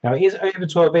upgrade. Now, it is over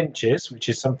 12 inches, which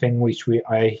is something which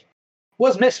I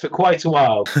was missed for quite a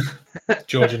while.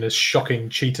 George and his shocking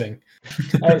cheating.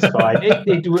 It's fine. I don't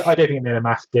think it made a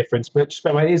massive difference, but just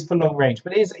it is for long range.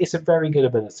 But it's a very good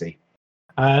ability.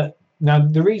 Now,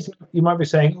 the reason you might be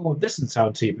saying, oh, this doesn't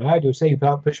sound too bad, you'll say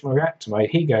about push my reactor, my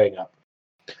heat going up.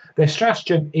 Their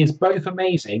stratagem is both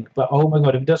amazing, but oh my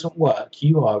god, if it doesn't work,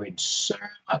 you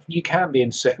can be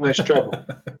in so much trouble.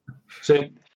 So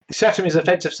the stratagem is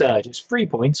offensive surge. It's 3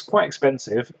 points, quite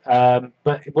expensive.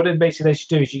 But what it basically lets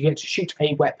you do is you get to shoot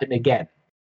a weapon again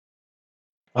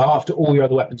after all your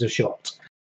other weapons are shot.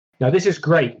 Now this is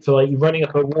great for running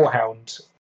up a warhound,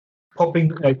 popping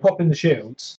the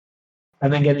shields,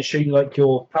 and then getting to shoot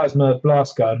your plasma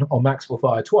blast gun on maximal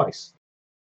fire twice.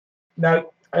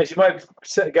 Now, as you might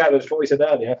have gathered from what we said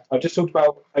earlier, I've just talked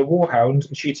about a warhound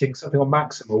shooting something on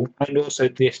maximal, and also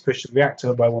this push the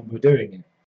reactor by what we're doing it.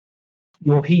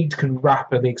 Your heat can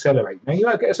rapidly accelerate. Now, you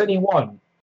might get us only one.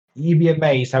 You'd be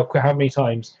amazed how many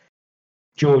times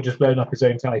George has blown up his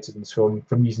own Titans from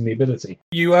using the ability.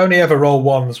 You only ever roll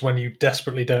ones when you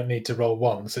desperately don't need to roll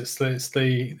ones. It's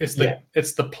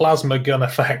the plasma gun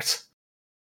effect,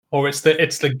 or it's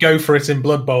the go for it in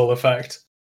Blood Bowl effect.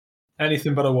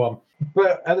 Anything but a 1.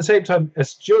 But at the same time,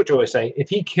 as George always say, if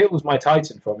he kills my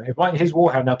Titan from it, if his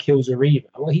Warhound now kills a Reaver,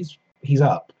 well, he's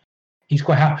up. He's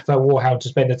quite happy for that Warhound to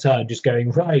spend a turn just going,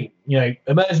 right,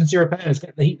 emergency repairs,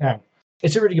 get the heat down.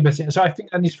 It's a really good bit. So I think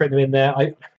I need to throw them in there.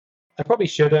 I probably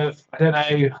should have. I don't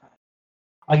know.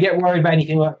 I get worried about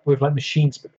anything with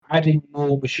Machine Spirit, adding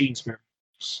more Machine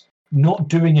Spirits, not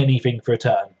doing anything for a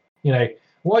turn.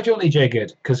 Why do you want Legio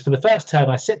good? Because for the first turn,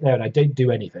 I sit there and I don't do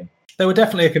anything. They were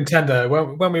definitely a contender.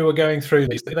 When we were going through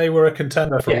these, they were a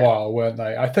contender for a while, weren't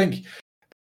they? I think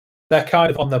they're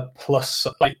kind of on the plus.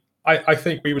 I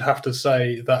think we would have to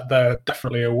say that they're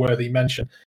definitely a worthy mention.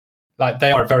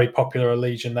 They are a very popular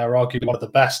legion. They're arguably one of the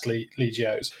best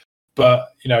legios. But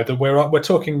we're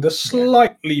talking the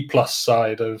slightly plus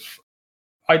side of.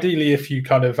 Ideally, if you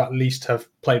kind of at least have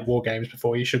played war games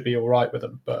before, you should be all right with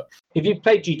them. But if you've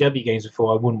played GW games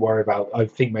before, I wouldn't worry about. I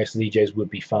think most of the DJs would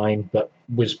be fine, but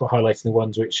we're just highlighting the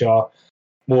ones which are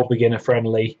more beginner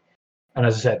friendly. And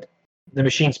as I said, the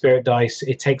Machine Spirit dice,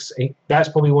 that's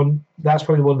probably one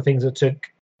of the things that took.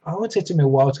 I would say it took me a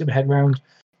while to get my head around. It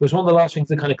was one of the last things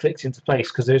that kind of clicked into place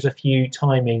because there's a few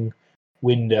timing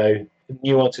window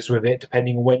nuances with it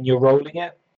depending on when you're rolling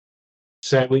it.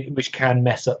 So which can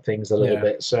mess up things a little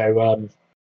bit. So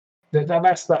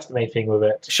that's the main thing with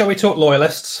it. Shall we talk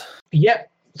loyalists?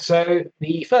 Yep. So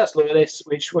the first loyalist,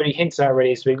 which already hints at already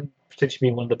has been potentially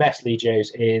being one of the best Legios,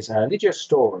 is Legio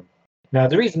Storum. Now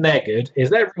the reason they're good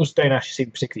is their rules don't actually seem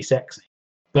particularly sexy,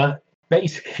 but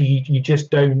basically you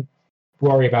just don't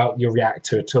worry about your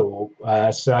reactor at all.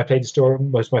 So I played the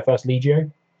Storm, was my first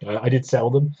Legio. I did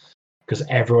sell them because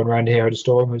everyone around here had a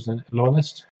Storm who's a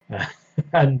loyalist.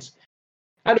 And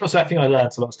also I think I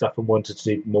learned a lot of stuff and wanted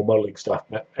to do more modelling stuff.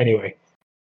 But anyway,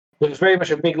 it was very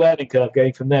much a big learning curve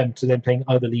going from them to then playing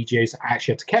other Legios that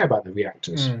actually have to care about the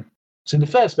reactors. So the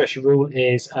first special rule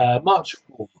is March of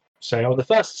War. So on the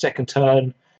first and second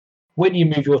turn, when you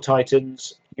move your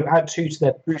Titans, you add 2 to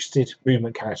their boosted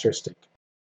movement characteristic.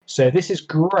 So this is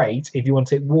great if you want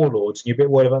to take Warlords and you're a bit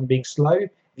worried about them being slow. If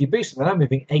you boost them, they're now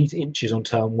moving 8 inches on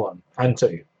turn 1 and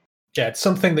 2. Yeah, it's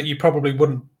something that you probably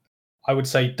wouldn't, I would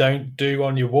say, don't do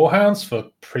on your Warhounds for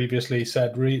previously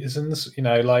said reasons.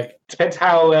 Depends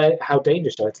how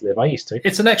dangerous you like to live. I used to.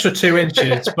 It's an extra 2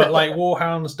 inches, but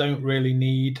Warhounds don't really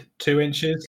need 2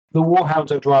 inches. The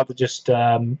Warhounds, I'd rather just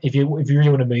if you really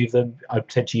want to move them, I'd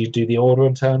potentially do the order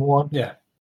on turn 1. Yeah.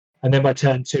 And then by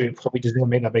turn 2, it probably doesn't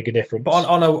make that big a difference. But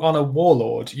on a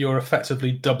Warlord, you're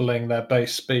effectively doubling their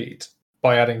base speed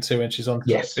by adding 2 inches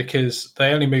onto it, because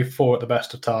they only move 4 at the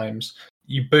best of times.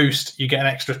 You boost, you get an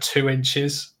extra 2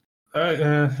 inches.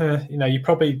 You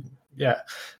probably, but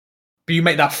you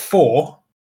make that 4.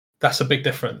 That's a big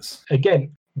difference.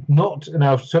 Again, now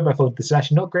talking about this is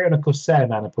actually not great on a Corsair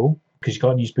Maniple because you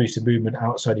can't use boosted movement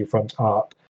outside your front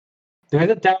arc. There is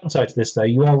a downside to this though.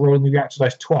 You are rolling the reactor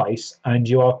dice twice, and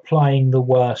you are applying the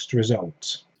worst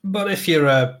result. But if you're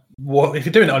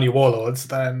doing it on your Warlords,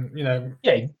 then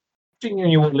doing it on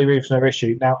your Warlord is no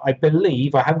issue. Now, I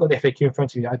believe I haven't got the FAQ in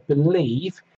front of me. I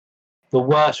believe the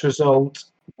worst result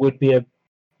would be a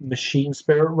Machine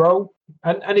Spirit roll,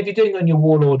 and if you're doing it on your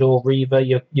Warlord or Reaver,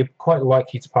 you're quite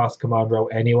likely to pass the command roll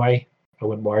anyway. I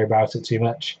wouldn't worry about it too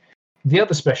much. The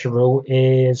other special rule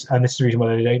is, and this is the reason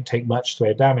why they don't take much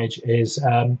to damage, is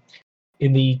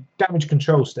in the damage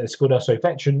control step. It's called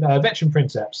veteran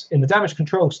princeps. In the damage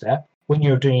control step, when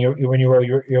you're doing when you roll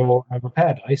your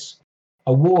repair dice,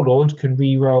 a Warlord can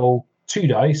re-roll 2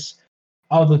 dice.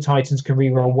 Other Titans can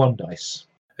re-roll 1 dice.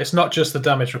 It's not just the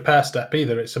damage repair step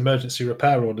either. It's emergency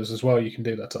repair orders as well. You can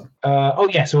do that on.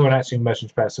 So we're actually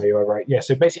emergency repair. So you are right. Yeah.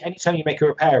 So basically, anytime you make a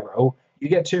repair roll, you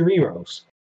get 2 re-rolls.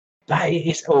 That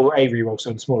is, or a re-roll,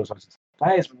 so in smaller sizes.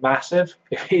 That is massive.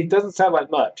 It doesn't sound like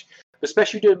much,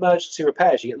 especially if you do emergency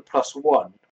repairs. You get the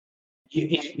 +1.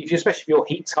 Especially if your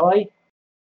heat's high,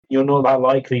 you're not that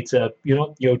likely to.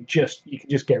 You can just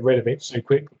get rid of it so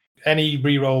quickly. Any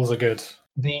re-rolls are good.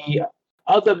 The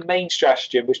other main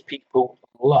strategy which people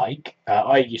like,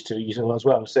 I used to use it a lot as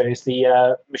well. So it's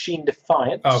the Machine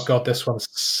Defiance. Oh god, this one's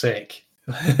sick.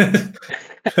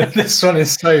 This one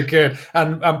is so good,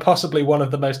 and possibly one of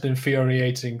the most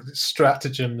infuriating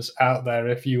stratagems out there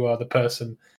if you are the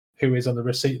person who is on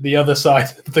the other side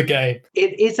of the game.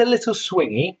 It is a little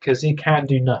swingy because you can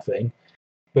do nothing,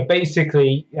 but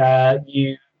basically,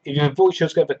 if your Void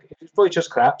Shields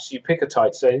collapse, you pick a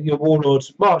Titan. So your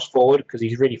Warlord's march forward because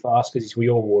he's really fast because he's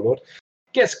your Warlord.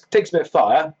 Takes a bit of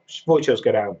fire. Void Shields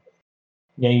go down.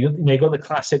 You got the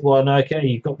classic one. Okay,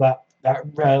 you've got that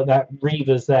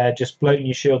Reaver's there, just floating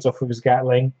your shields off with his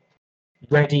Gatling,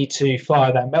 ready to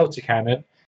fire that melter cannon.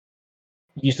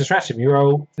 Use the strategy. You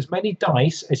roll as many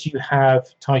dice as you have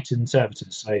Titan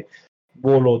servitors. So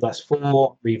Warlord, that's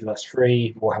 4. Reaver, that's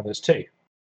 3. Warhound, that's 2.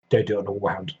 Don't do it on a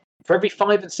Warhound. For every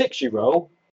 5 and 6 you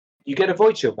roll, you get a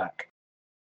Void Shield back.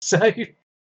 So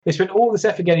they spent all this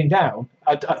effort getting down.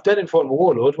 I've done it for a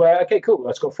Warlord where, okay, cool,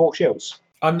 that's got 4 shields.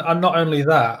 And not only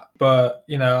that, but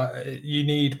you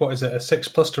need, what is it, a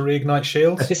 6+ to reignite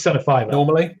shields? It's on a 5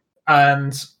 normally,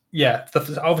 and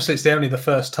obviously it's only the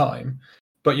first time,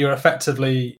 but you're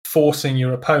effectively forcing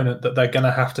your opponent that they're going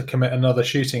to have to commit another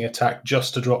shooting attack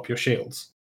just to drop your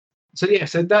shields. So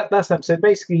that's them. So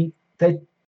basically, their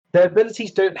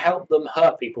abilities don't help them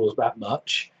hurt people that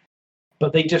much,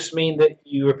 but they just mean that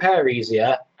you repair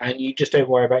easier and you just don't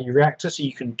worry about your reactor, so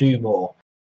you can do more.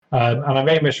 And I'm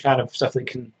very much a fan of stuff that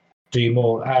can do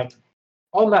more.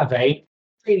 On that vein,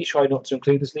 really try not to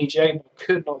include this Legio. I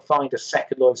could not find a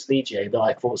second Lord's Legio that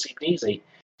I thought seemed easy.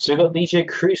 So we've got Legio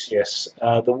Crucius,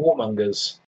 the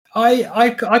Warmongers. I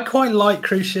quite like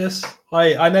Crucius.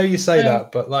 I know you say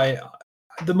that, but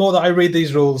the more that I read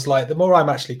these rules, the more I'm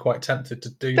actually quite tempted to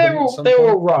do them. They're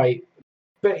all right.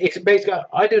 But it's basically,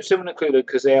 I don't still include them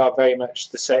because they are very much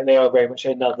the same. They are very much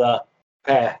another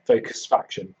pair-focused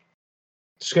faction.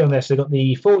 Just go on there. So they've got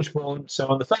the Forgeborn. So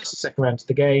on the first and second round of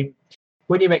the game,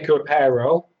 when you make a repair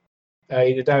roll,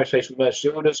 either damage based with emergency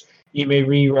orders, you may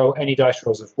re-roll any dice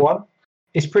rolls of 1.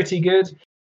 It's pretty good.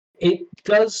 It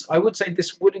does. I would say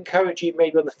this would encourage you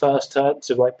maybe on the first turn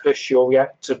to push your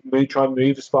react to try and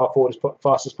move as far forward as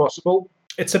fast as possible.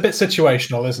 It's a bit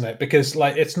situational, isn't it? Because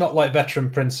like it's not like Veteran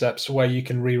Princeps where you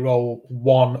can re-roll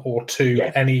 1 or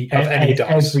 2 any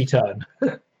dice every turn.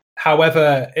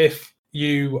 However, if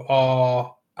you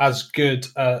are as good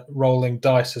at rolling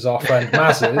dice as our friend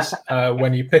Maz is,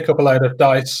 when you pick up a load of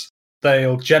dice,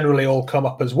 they'll generally all come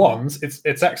up as ones.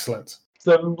 It's excellent.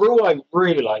 The rule I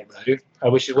really like,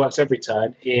 though, which works every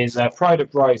turn, is Pride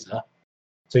of Riser.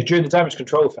 So during the damage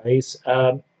control phase,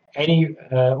 any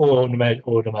all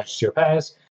emergency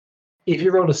repairs, if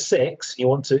you roll a 6, you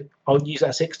want to, I'll use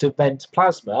that 6 to vent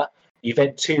plasma. You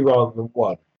vent 2 rather than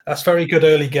 1. That's very good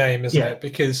early game, isn't it?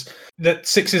 Because the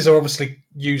 6s are obviously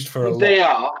used for a lot. They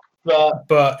are,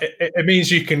 but it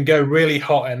means you can go really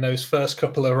hot in those first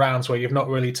couple of rounds where you've not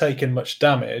really taken much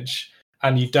damage,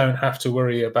 and you don't have to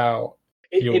worry about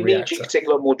your reactor. Means you can take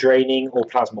a lot more draining or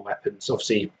plasma weapons.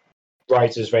 Obviously,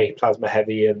 Riser's very plasma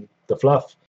heavy in the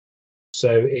fluff,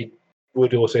 so it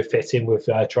would also fit in with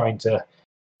trying to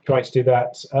do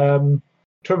that. Trying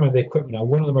to remember the equipment now.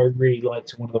 One of them I really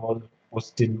liked, and one of them I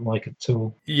didn't like at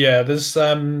all. Yeah, there's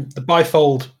the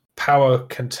bifold power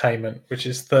containment, which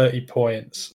is 30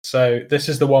 points. So this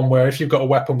is the one where if you've got a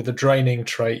weapon with a draining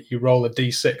trait, you roll a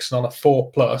d6, and on a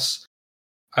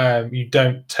 4+, you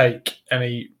don't take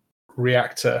any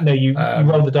reactor. No, you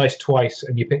roll the dice twice,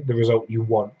 and you pick the result you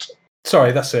want.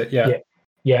 Sorry, that's it. Yeah.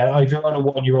 If you're on a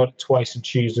 1, you roll it twice and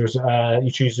choose the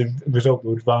result that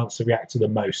would advance the reactor the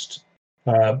most.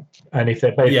 And if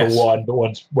they're both for 1, but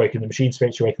one's waking the machine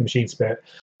spirit, you're waking the machine spirit.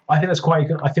 I think that's quite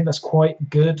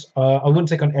good. I wouldn't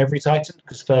take on every Titan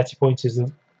because 30 points is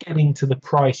getting to the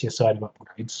pricier side of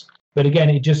upgrades. But again,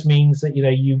 it just means that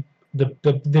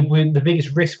the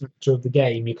biggest risk factor of the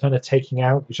game you're kind of taking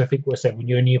out, which I think was said when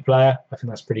you're a new player. I think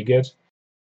that's pretty good.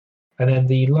 And then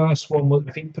the last one,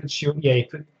 I think puts you on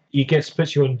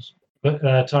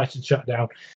Titan shutdown.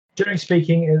 Generally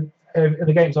speaking, in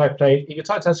the games I've played, if your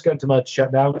Titan's going to merge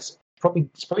shutdown, it's probably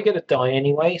going to die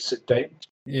anyway. So don't.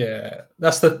 Yeah,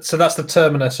 that's the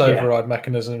terminus override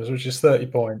mechanisms, which is 30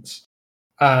 points,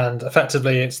 and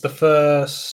effectively it's the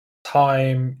first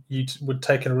time you would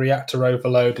take a reactor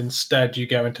overload. Instead, you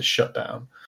go into shutdown.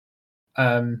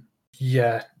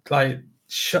 Like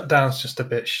shutdown's just a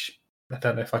bit. I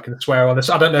don't know if I can swear on this.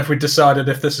 I don't know if we decided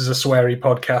if this is a sweary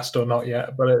podcast or not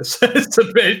yet, but it's a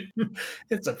bit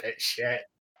shit.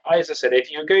 As I said, if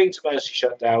you're going to merge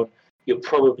shutdown, you're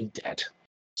probably dead.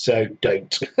 So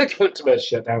don't go to merge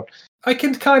shutdown. I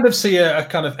can kind of see a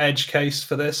kind of edge case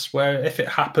for this, where if it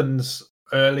happens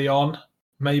early on,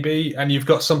 maybe, and you've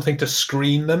got something to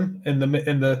screen them in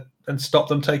the and stop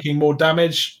them taking more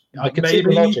damage. I can see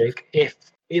the logic. If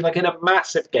like in a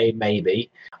massive game, maybe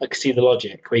I could see the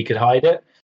logic where you could hide it.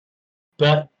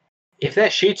 But if they're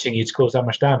shooting you to cause that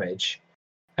much damage,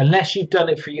 unless you've done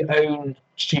it for your own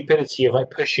stupidity of like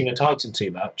pushing a Titan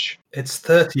too much. It's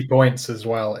 30 points as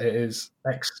well. It is.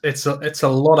 It's a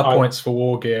lot of points for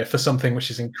War Gear for something which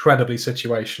is incredibly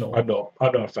situational. I'm not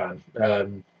a fan.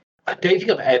 I don't think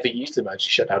I've ever used the emergency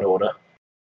shutdown order.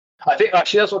 I think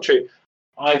actually that's not true.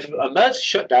 I've emergency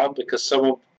shutdown because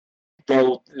someone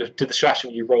did the strategy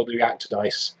when you roll the reactor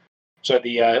dice. So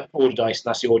the order dice, and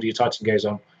that's the order your Titan goes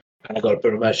on. And I got to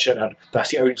put an emergency shutdown.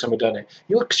 That's the only time I've done it.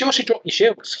 Because you also drop your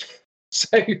shields. So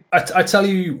I tell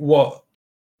you what,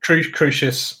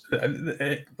 Crucius,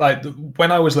 like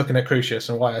when I was looking at Crucius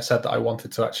and why I said that I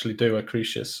wanted to actually do a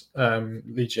Crucius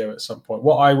Legio at some point,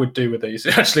 what I would do with these,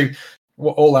 actually,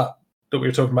 all that we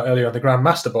were talking about earlier on the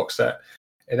Grandmaster box set,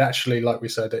 it actually, like we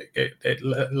said, it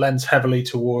lends heavily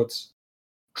towards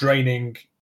draining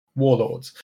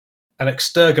warlords. An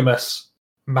Extergamus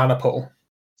Maniple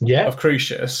of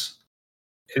Crucius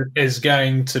is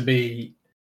going to be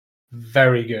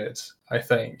very good, I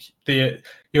think.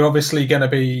 You're obviously going to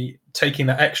be taking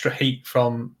that extra heat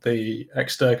from the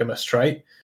Extergamus trait,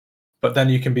 but then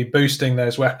you can be boosting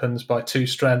those weapons by 2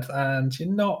 strength, and you're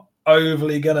not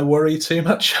overly going to worry too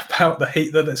much about the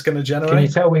heat that it's going to generate. Can you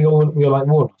tell we all like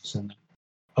warlords, and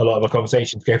a lot of our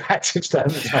conversations go back to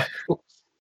Extergamus?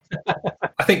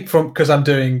 I think because I'm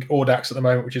doing Audax at the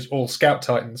moment, which is all Scout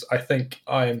Titans, I think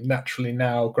I'm naturally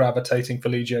now gravitating for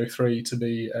Legio 3 to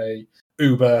be a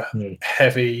uber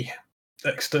heavy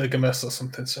Extergamus or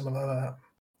something similar to that,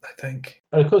 I think.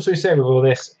 And of course, we say with all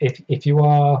this, if you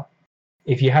have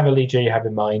a Legio you have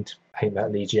in mind, paint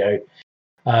that Legio.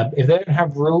 If they don't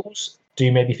have rules,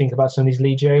 do maybe think about some of these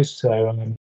Legios.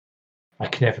 So I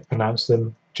can never pronounce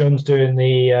them. John's doing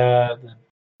the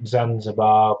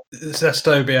Zanzibar.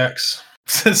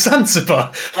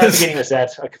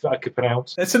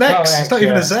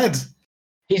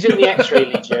 He's in the X-Ray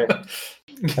Legion.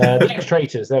 The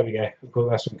X-Traitors, there we go.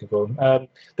 That's what we can call them.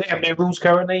 They have no rules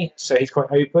currently, so he's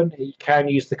quite open. You can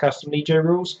use the custom Legio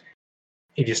rules.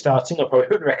 If you're starting, I probably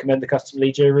wouldn't recommend the custom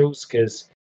Legio rules because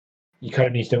you kind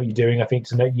of need to know what you're doing, I think,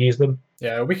 to use them.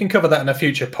 Yeah, we can cover that in a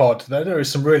future pod. There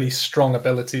is some really strong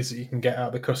abilities that you can get out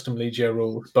of the custom Legio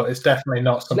rules, but it's definitely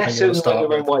not something less you'll than start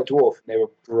the with. White Dwarf. They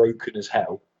were broken as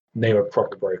hell. They were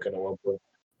proper broken at one point.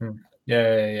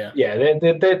 Yeah. Yeah,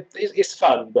 it's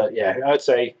fun, but yeah, I'd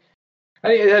say.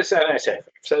 I've said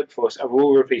it before, I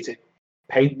will repeat it.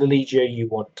 Paint the Legio you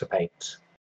want to paint.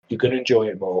 You're going to enjoy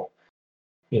it more.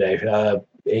 You know,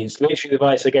 it's literally the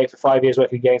advice I gave for 5 years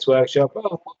working at Games Workshop.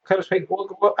 Oh, what kind of paint?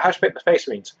 How should I paint my Space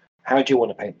Marines? How do you want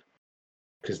to paint them?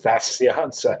 Because that's the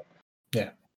answer.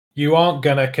 Yeah. You aren't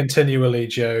going to continue a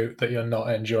Legio that you're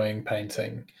not enjoying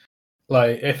painting.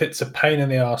 Like, if it's a pain in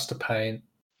the arse to paint,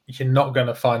 you're not going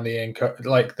to find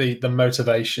the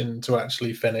motivation to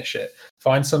actually finish it.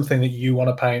 Find something that you want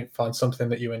to paint, find something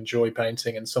that you enjoy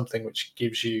painting, and something which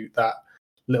gives you that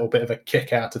little bit of a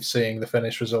kick out of seeing the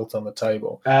finished result on the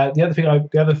table.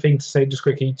 The other thing to say, just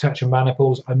quickly, touch on mana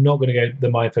pools. I'm not going to go the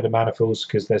mindful of mana pools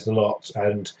because there's a lot,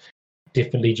 and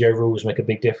different Legio rules make a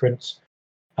big difference.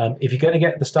 If you're going to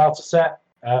get the starter set,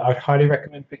 I'd highly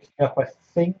recommend picking up. I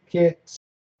think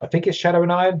it's Shadow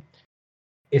and Iron.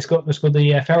 It's got the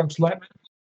Ferox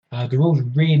Lightman. The rules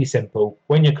are really simple.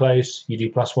 When you're close, you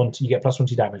do +1. You get +1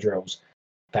 to damage rolls.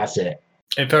 That's it.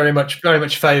 It very much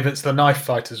favours the knife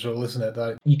fighters rule, isn't it?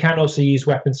 Though you can also use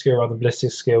weapon skill rather than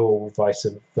ballistic skill, or vice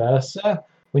versa.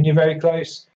 When you're very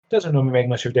close, doesn't normally make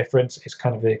much of a difference. It's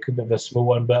kind of a small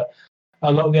one, but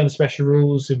a lot of the other special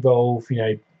rules involve,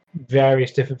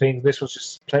 various different things. This was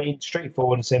just plain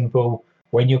straightforward and simple.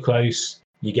 When you're close,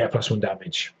 you get +1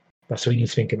 damage. That's what you need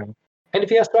to think about.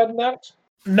 Anything else to add on that?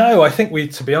 No, I think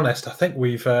we've done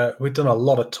a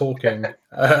lot of talking.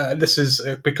 This has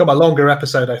become a longer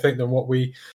episode, I think, than what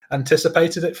we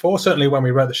anticipated it for. Certainly when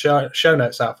we wrote the show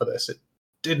notes out for this, it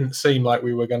didn't seem like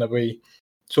we were going to be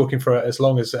talking for it as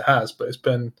long as it has, but it's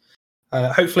been,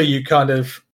 hopefully you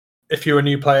if you're a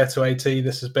new player to AT,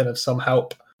 this has been of some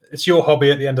help. It's your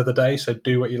hobby at the end of the day, so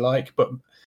do what you like, but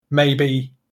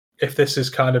maybe if this is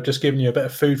kind of just giving you a bit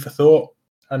of food for thought,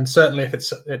 and certainly if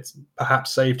it's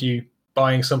perhaps saved you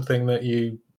buying something that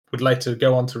you would later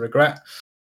go on to regret,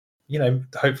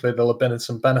 hopefully there'll have been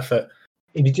some benefit.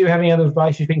 If you do have any other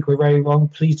advice you think we're very wrong,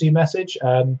 please do message.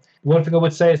 One thing I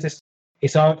would say is this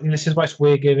is advice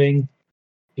we're giving.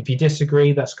 If you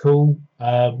disagree, that's cool.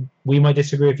 We might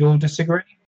disagree if you'll disagree.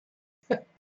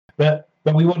 but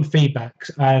we want feedback.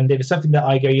 And if it's something that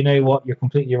I go, you know what, you're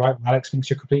completely right, Alex thinks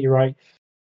you're completely right,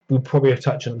 we'll probably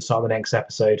touch on it at the start of the next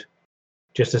episode.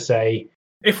 Just to say,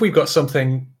 if we've got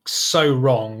something so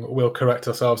wrong, we'll correct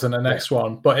ourselves in the next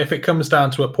one. But if it comes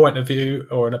down to a point of view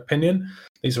or an opinion,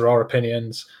 these are our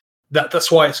opinions.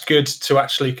 That's why it's good to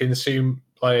actually consume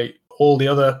like all the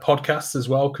other podcasts as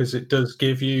well, because it does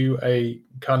give you a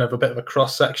kind of a bit of a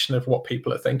cross section of what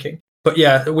people are thinking. But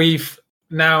yeah, we've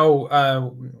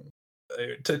now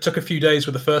it took a few days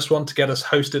with the first one to get us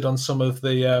hosted on some of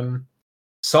the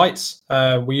sites.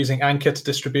 We're using Anchor to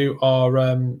distribute our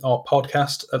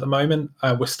podcast at the moment.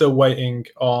 We're still waiting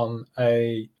on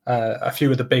a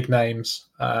few of the big names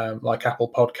like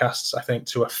Apple Podcasts, I think,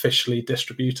 to officially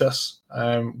distribute us.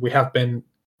 We have been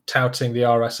touting the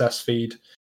RSS feed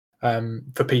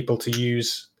for people to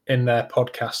use in their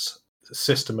podcast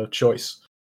system of choice,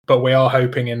 but we are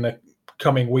hoping in the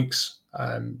coming weeks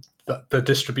that the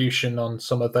distribution on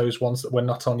some of those ones that we're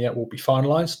not on yet will be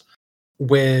finalized.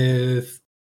 With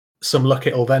some luck,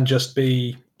 it'll then just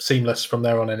be seamless from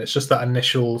there on in. It's just that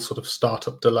initial sort of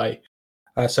startup delay.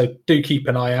 So do keep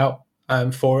an eye out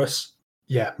for us.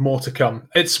 Yeah, more to come.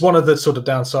 It's one of the sort of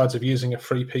downsides of using a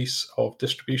free piece of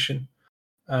distribution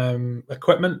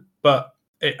equipment, but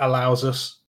it allows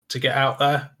us to get out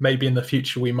there. Maybe in the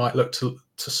future we might look to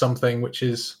something which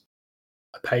is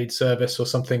a paid service or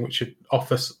something which should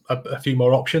offer a few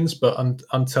more options. But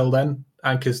until then,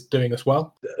 Anchor's doing us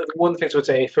well. One of the things I would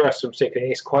say for us in particular,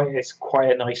 it's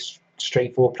quite a nice,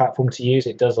 straightforward platform to use.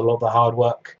 It does a lot of the hard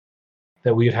work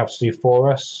that we would have to do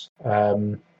for us.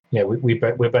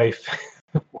 We're both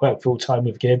work full time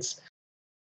with kids.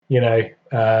 Anything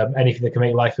that can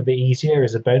make life a bit easier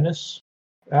is a bonus.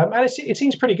 And it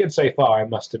seems pretty good so far, I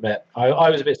must admit. I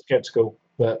was a bit skeptical,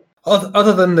 but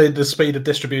other than the speed of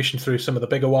distribution through some of the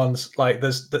bigger ones, like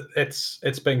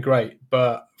it's been great.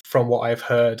 But from what I've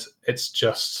heard, it's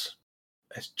just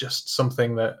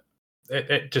something that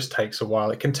it just takes a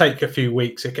while. It can take a few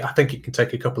weeks. I think it can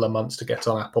take a couple of months to get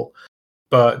on Apple.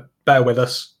 But bear with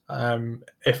us.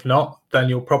 If not, then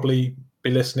you'll probably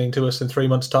be listening to us in 3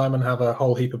 months' time and have a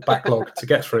whole heap of backlog to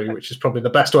get through, which is probably the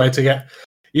best way to get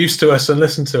used to us and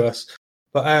listen to us.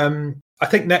 But I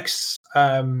think next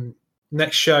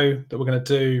show that we're going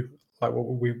to do, like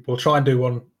we'll try and do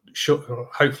one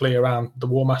hopefully around the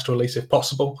War Master release if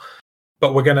possible.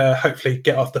 But we're going to hopefully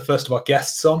get off the first of our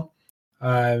guests on.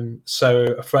 So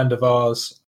a friend of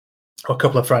ours, or a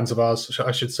couple of friends of ours,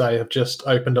 I should say, have just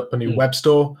opened up a new web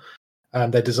store.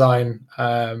 They design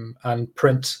and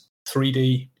print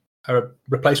 3D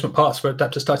replacement parts for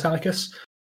Adeptus Titanicus,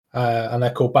 and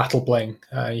they're called Battle Bling.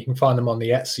 You can find them on the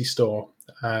Etsy store.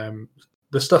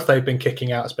 The stuff they've been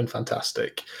kicking out has been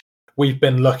fantastic. We've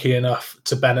been lucky enough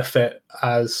to benefit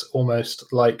as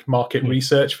almost like market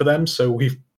research for them. So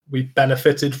we've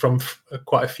benefited from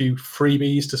quite a few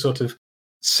freebies to sort of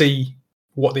see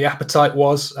what the appetite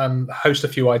was and host a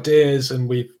few ideas. And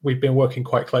we've been working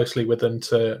quite closely with them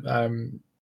to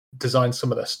design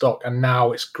some of their stock. And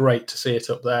now it's great to see it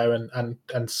up there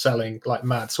and selling like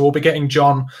mad. So we'll be getting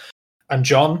John and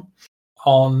John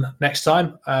on next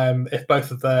time if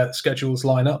both of their schedules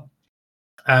line up.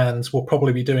 And we'll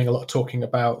probably be doing a lot of talking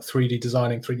about 3D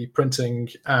designing, 3D printing,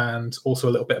 and also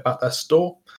a little bit about their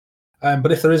store.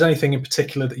 But if there is anything in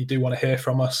particular that you do want to hear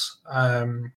from us,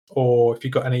 or if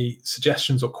you've got any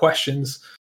suggestions or questions,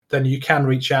 then you can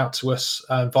reach out to us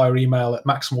via email at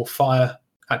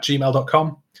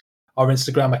maximalfire@gmail.com, our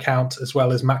Instagram account, as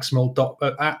well as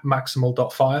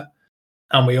maximal.fire.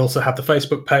 And we also have the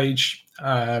Facebook page,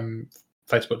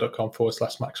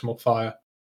 facebook.com/maximalfire.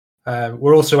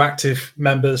 We're also active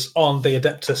members on the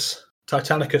Adeptus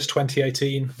Titanicus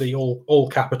 2018, the all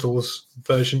capitals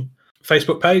version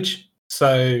Facebook page.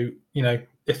 So,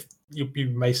 if you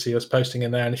may see us posting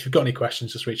in there, and if you've got any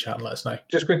questions, just reach out and let us know.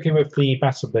 Just quickly with the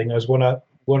Battle Bling, there's one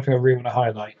thing I really want to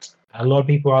highlight. A lot of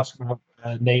people ask about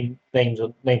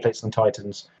nameplates on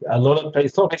Titans. A lot of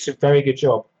places do a very good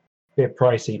job. A bit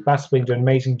pricey. Battle Bling do an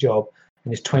amazing job,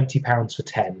 and it's £20 for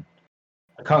 10.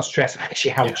 I can't stress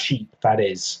actually how cheap that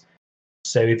is.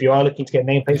 So if you are looking to get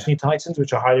nameplates on your Titans,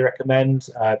 which I highly recommend,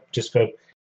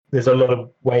 there's a lot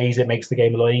of ways it makes the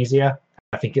game a lot easier.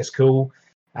 I think it's cool,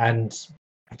 and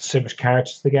so much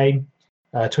character to the game.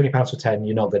 £20 for 10,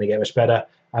 you're not going to get much better.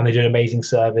 And they do an amazing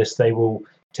service. They will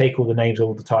take all the names of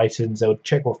all the Titans. They'll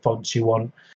check what fonts you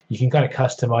want. You can kind of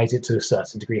customize it to a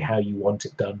certain degree how you want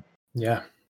it done. Yeah.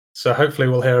 So hopefully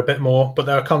we'll hear a bit more, but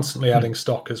they're constantly adding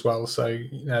stock as well. So,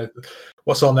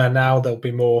 what's on there now, there'll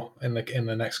be more in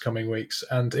the next coming weeks.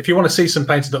 And if you want to see some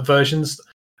painted up versions,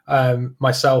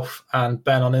 myself and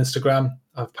Ben on Instagram,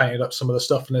 I've painted up some of the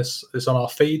stuff, and this is on our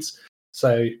feeds.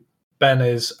 So Ben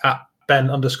is at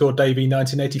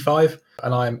Ben_Davey1985,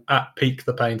 and I'm at Peak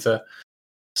the Painter.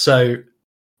 So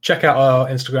check out our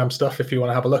Instagram stuff if you want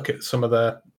to have a look at some of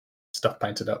the stuff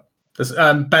painted up.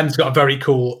 Ben's got a very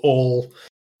cool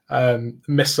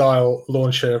missile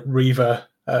launcher Reaver,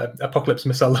 Apocalypse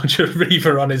missile launcher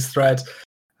Reaver on his thread.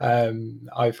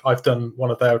 I've done one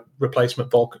of their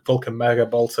replacement Vulcan Mega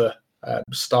Bolter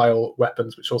style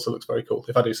weapons, which also looks very cool,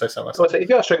 if I do say so myself. So if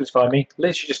you are struggling to find me,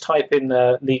 literally just type in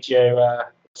Legio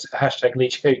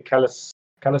 #Legio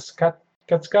Kalaskai.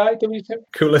 Kulisatai.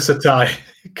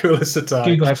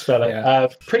 Google how to spell it. Yeah.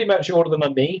 Pretty much all of them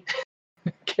are me,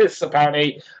 because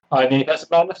apparently I'm the person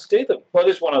man enough to do them. Well,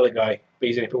 there's one other guy, but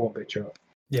he's only put one picture up.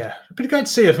 Yeah, it'd be great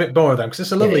to see a bit more of them, because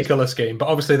it's a lovely colour scheme, but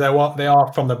obviously they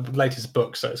are from the latest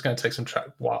book, so it's going to take some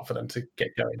while for them to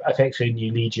get going. I think actually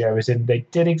new Legio, as in they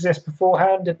did exist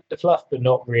beforehand in the fluff, but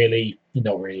not really.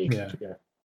 Yeah.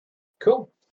 Cool.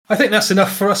 I think that's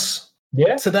enough for us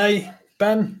today,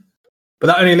 Ben. But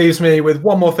that only leaves me with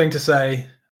one more thing to say,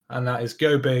 and that is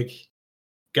go big,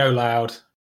 go loud,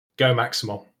 go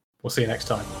maximal. We'll see you next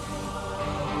time.